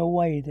chipping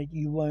away that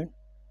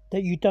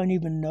you don't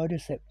even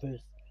notice at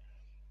first.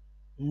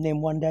 And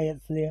then one day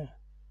it's there.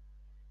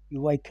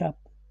 You wake up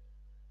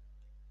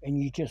and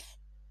you just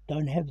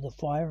don't have the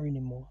fire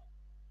anymore.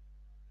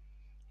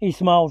 He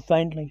smiled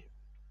faintly.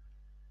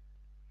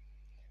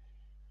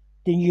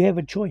 Then you have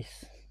a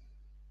choice.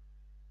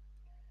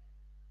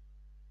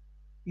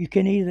 You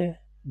can either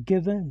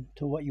give in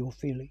to what you're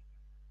feeling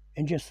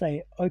and just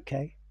say,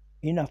 okay,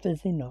 enough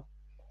is enough,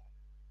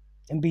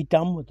 and be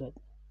done with it.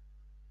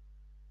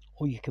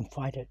 Or you can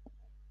fight it.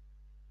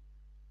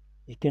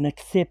 You can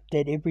accept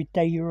that every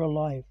day you're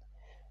alive,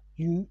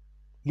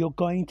 you're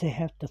going to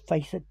have to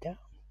face it down.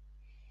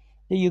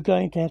 That you're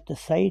going to have to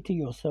say to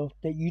yourself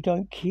that you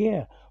don't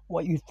care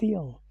what you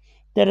feel.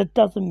 That it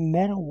doesn't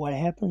matter what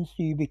happens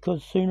to you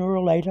because sooner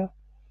or later,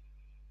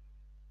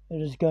 it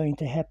is going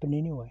to happen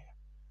anyway.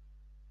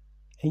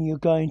 And you're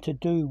going to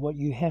do what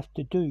you have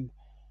to do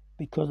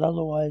because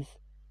otherwise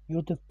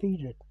you're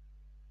defeated.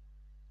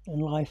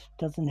 And life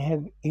doesn't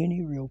have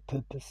any real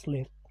purpose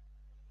left.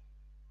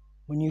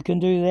 When you can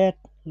do that,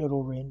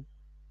 little Wren,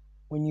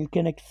 when you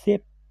can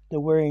accept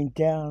the wearing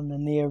down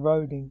and the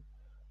eroding,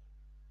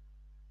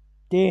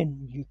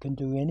 then you can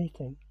do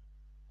anything.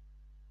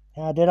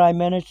 How did I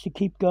manage to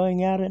keep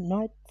going out at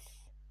nights?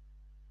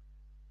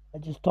 I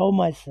just told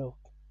myself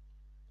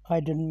I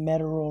didn't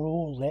matter at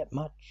all that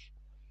much,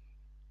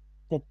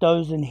 that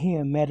those in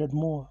here mattered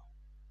more.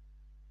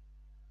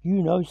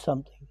 You know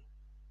something.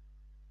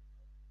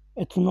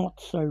 It's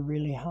not so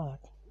really hard.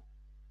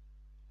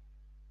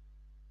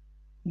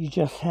 You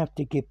just have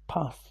to get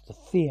past the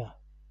fear.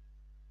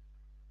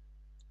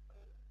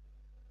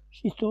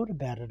 She thought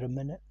about it a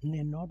minute and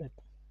then nodded.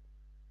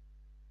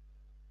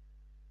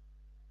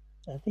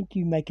 I think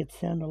you make it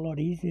sound a lot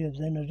easier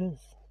than it is.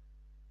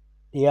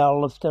 The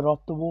owl lifted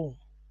off the wall.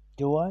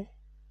 Do I?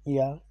 He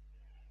asked.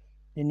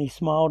 Then he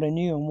smiled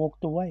anew and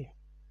walked away.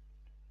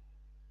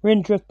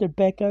 Wren drifted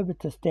back over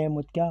to stand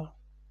with Gar.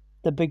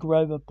 The big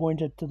rover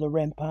pointed to the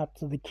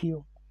ramparts of the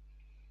keel.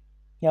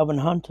 The elven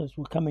hunters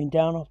were coming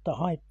down off the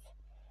heights,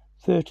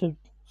 furtive,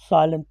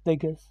 silent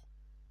figures,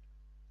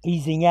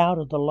 easing out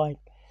of the light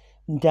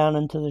and down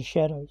into the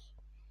shadows.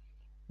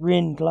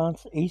 Wren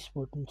glanced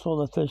eastward and saw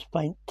the first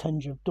faint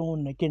tinge of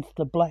dawn against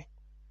the black.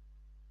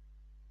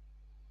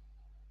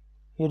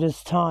 It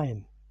is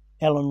time,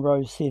 Ellen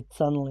Rose said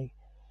suddenly,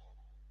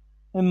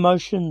 and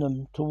motioned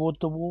them toward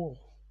the wall.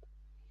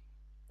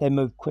 They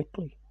moved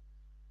quickly,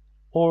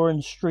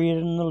 Oren Street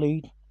in the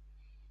lead,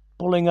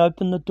 pulling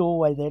open the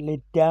doorway that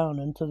led down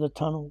into the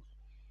tunnels,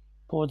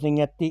 pausing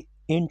at the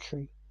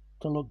entry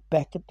to look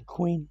back at the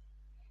Queen.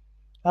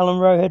 Ellen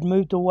Rowe had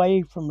moved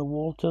away from the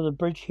wall to the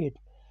bridgehead,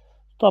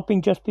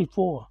 stopping just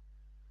before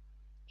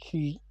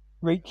she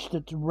reached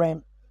its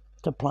ramp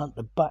to plant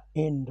the butt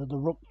end of the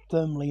rook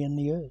firmly in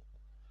the earth.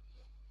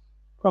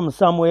 From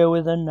somewhere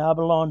within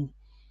Avalon,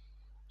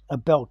 a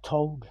bell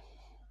tolled,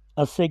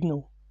 a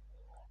signal,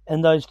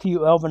 and those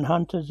few elven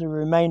hunters who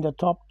remained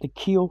atop the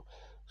keel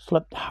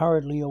slipped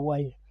hurriedly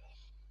away.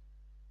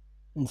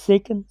 In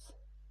seconds,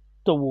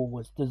 the wall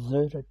was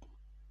deserted.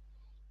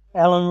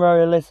 Ellen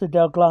Rowe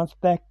Lessedale glanced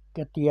back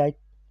at the 8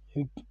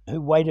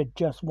 who waited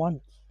just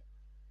once,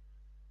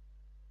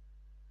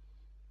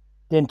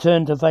 then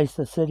turned to face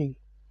the city.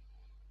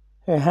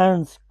 Her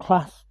hands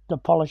clasped the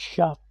polished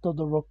shaft of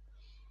the rook,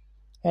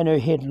 and her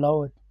head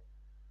lowered.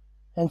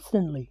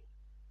 Instantly,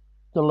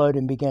 the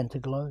Loden began to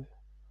glow.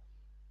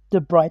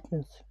 The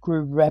brightness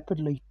grew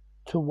rapidly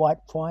to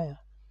white fire,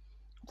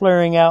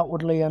 flaring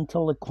outwardly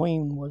until the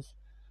Queen was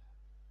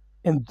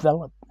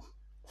enveloped.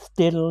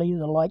 Steadily,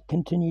 the light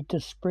continued to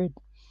spread,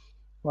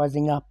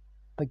 rising up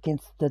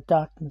against the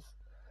darkness,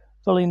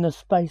 filling the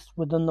space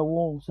within the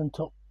walls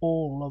until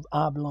all of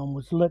Avalon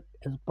was lit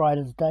as bright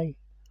as day.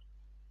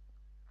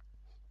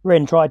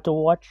 Wren tried to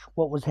watch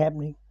what was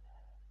happening,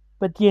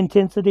 but the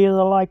intensity of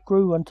the light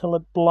grew until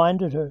it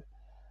blinded her,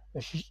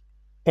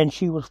 and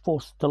she was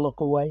forced to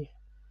look away.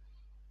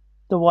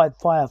 The white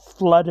fire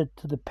flooded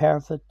to the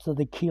parapets of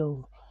the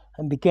keel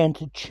and began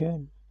to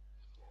churn.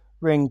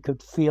 Ren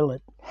could feel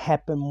it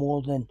happen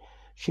more than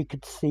she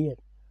could see it.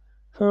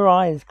 Her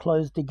eyes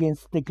closed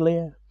against the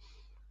glare.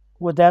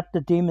 With that,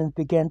 the demons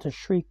began to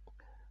shriek.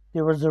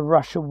 There was a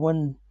rush of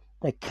wind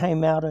that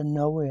came out of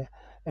nowhere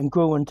and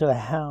grew into a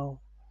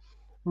howl.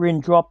 Ren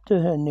dropped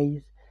to her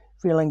knees,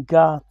 feeling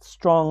Garth's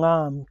strong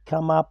arm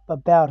come up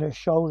about her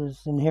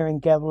shoulders and hearing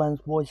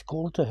Gavilan's voice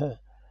call to her.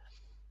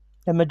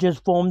 Images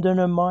formed in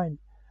her mind,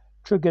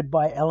 triggered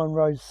by Ellen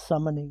Rose's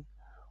summoning,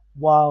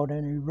 wild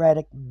and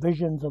erratic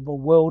visions of a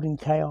world in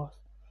chaos.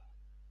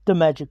 The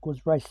magic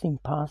was racing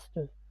past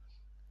her,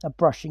 a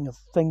brushing of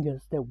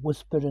fingers that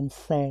whispered and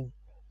sang.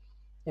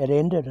 It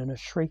ended in a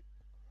shriek,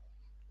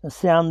 a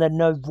sound that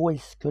no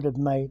voice could have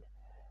made,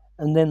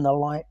 and then the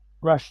light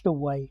rushed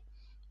away,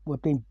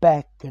 whipping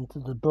back into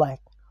the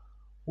black,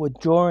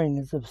 withdrawing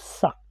as if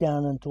sucked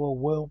down into a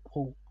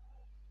whirlpool.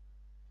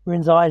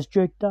 Ren's eyes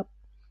jerked up,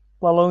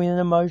 following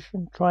the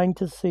motion, trying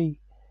to see.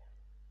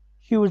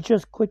 She was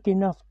just quick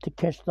enough to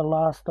catch the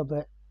last of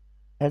it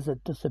as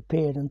it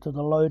disappeared into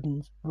the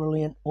Loden's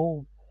brilliant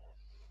orb.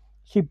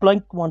 She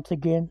blinked once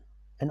again,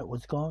 and it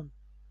was gone.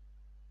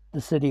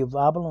 The city of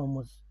Babylon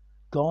was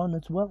gone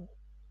as well.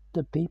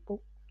 The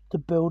people, the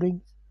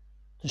buildings,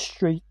 the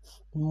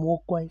streets and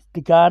walkways,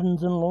 the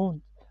gardens and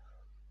lawns,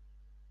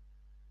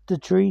 the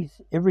trees,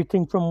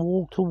 everything from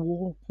wall to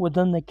wall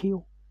within the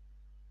keel,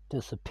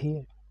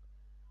 disappeared.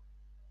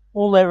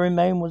 All that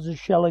remained was a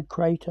shallow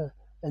crater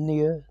in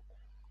the earth,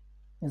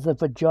 as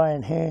if a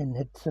giant hand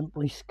had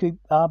simply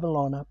scooped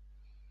Babylon up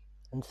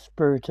and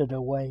spirited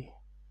away.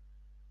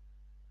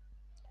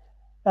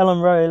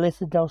 Ellen Royal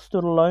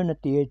stood alone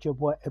at the edge of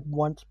what had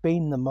once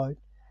been the moat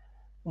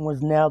and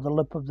was now the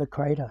lip of the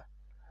crater.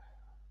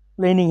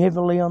 Leaning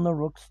heavily on the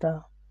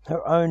Rookstar,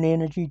 her own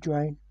energy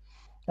drained,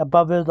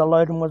 above her the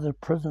Loden was a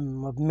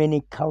prism of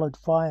many-coloured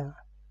fire.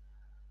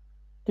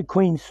 The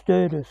Queen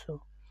stirred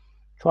herself,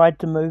 tried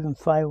to move and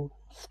failed,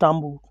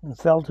 stumbled and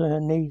fell to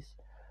her knees.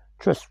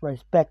 Triss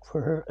raced back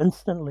for her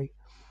instantly,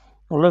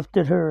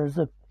 lifted her as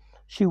if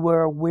she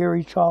were a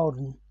weary child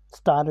and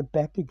started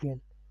back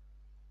again.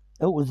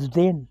 It was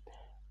then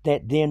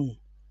that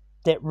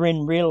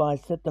Ren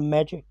realized that the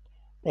magic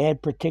that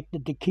had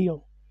protected the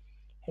keel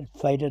had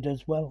faded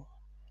as well.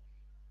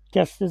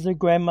 Just as her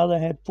grandmother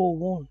had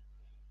forewarned,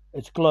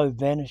 its glow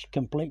vanished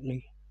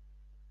completely.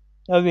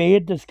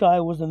 Overhead the sky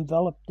was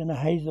enveloped in a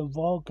haze of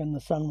fog, and the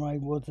sunray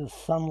was the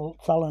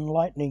sullen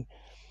lightning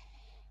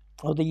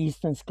of the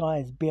eastern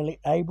skies, barely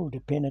able to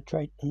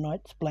penetrate the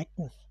night's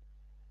blackness.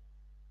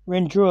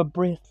 Ren drew a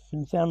breath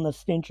and found the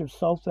stench of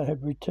sulphur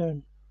had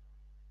returned.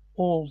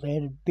 All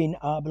that had been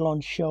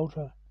Arbalon's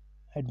shelter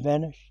had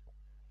vanished.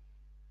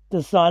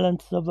 The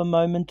silence of a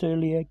moment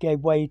earlier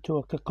gave way to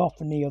a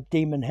cacophony of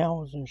demon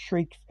howls and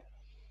shrieks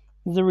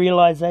as the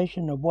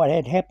realization of what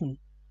had happened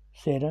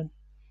set in.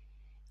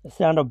 The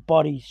sound of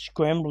bodies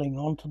scrambling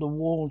onto the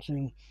walls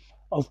and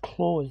of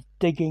claws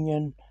digging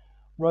in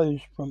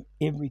rose from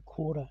every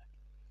quarter.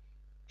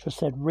 Triss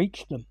had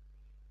reached them,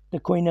 the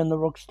Queen and the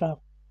Rookstar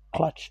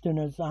clutched in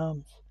his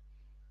arms.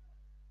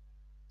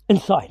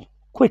 "Inside,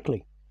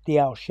 quickly!" the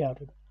owl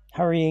shouted,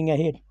 hurrying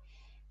ahead,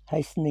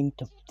 hastening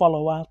to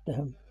follow after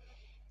him.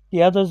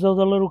 The others of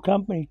the little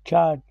company,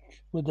 charged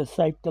with the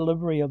safe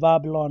delivery of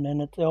Arbalon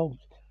and its elves,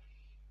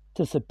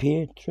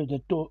 disappeared through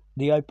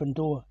the open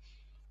door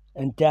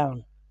and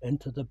down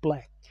into the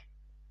black.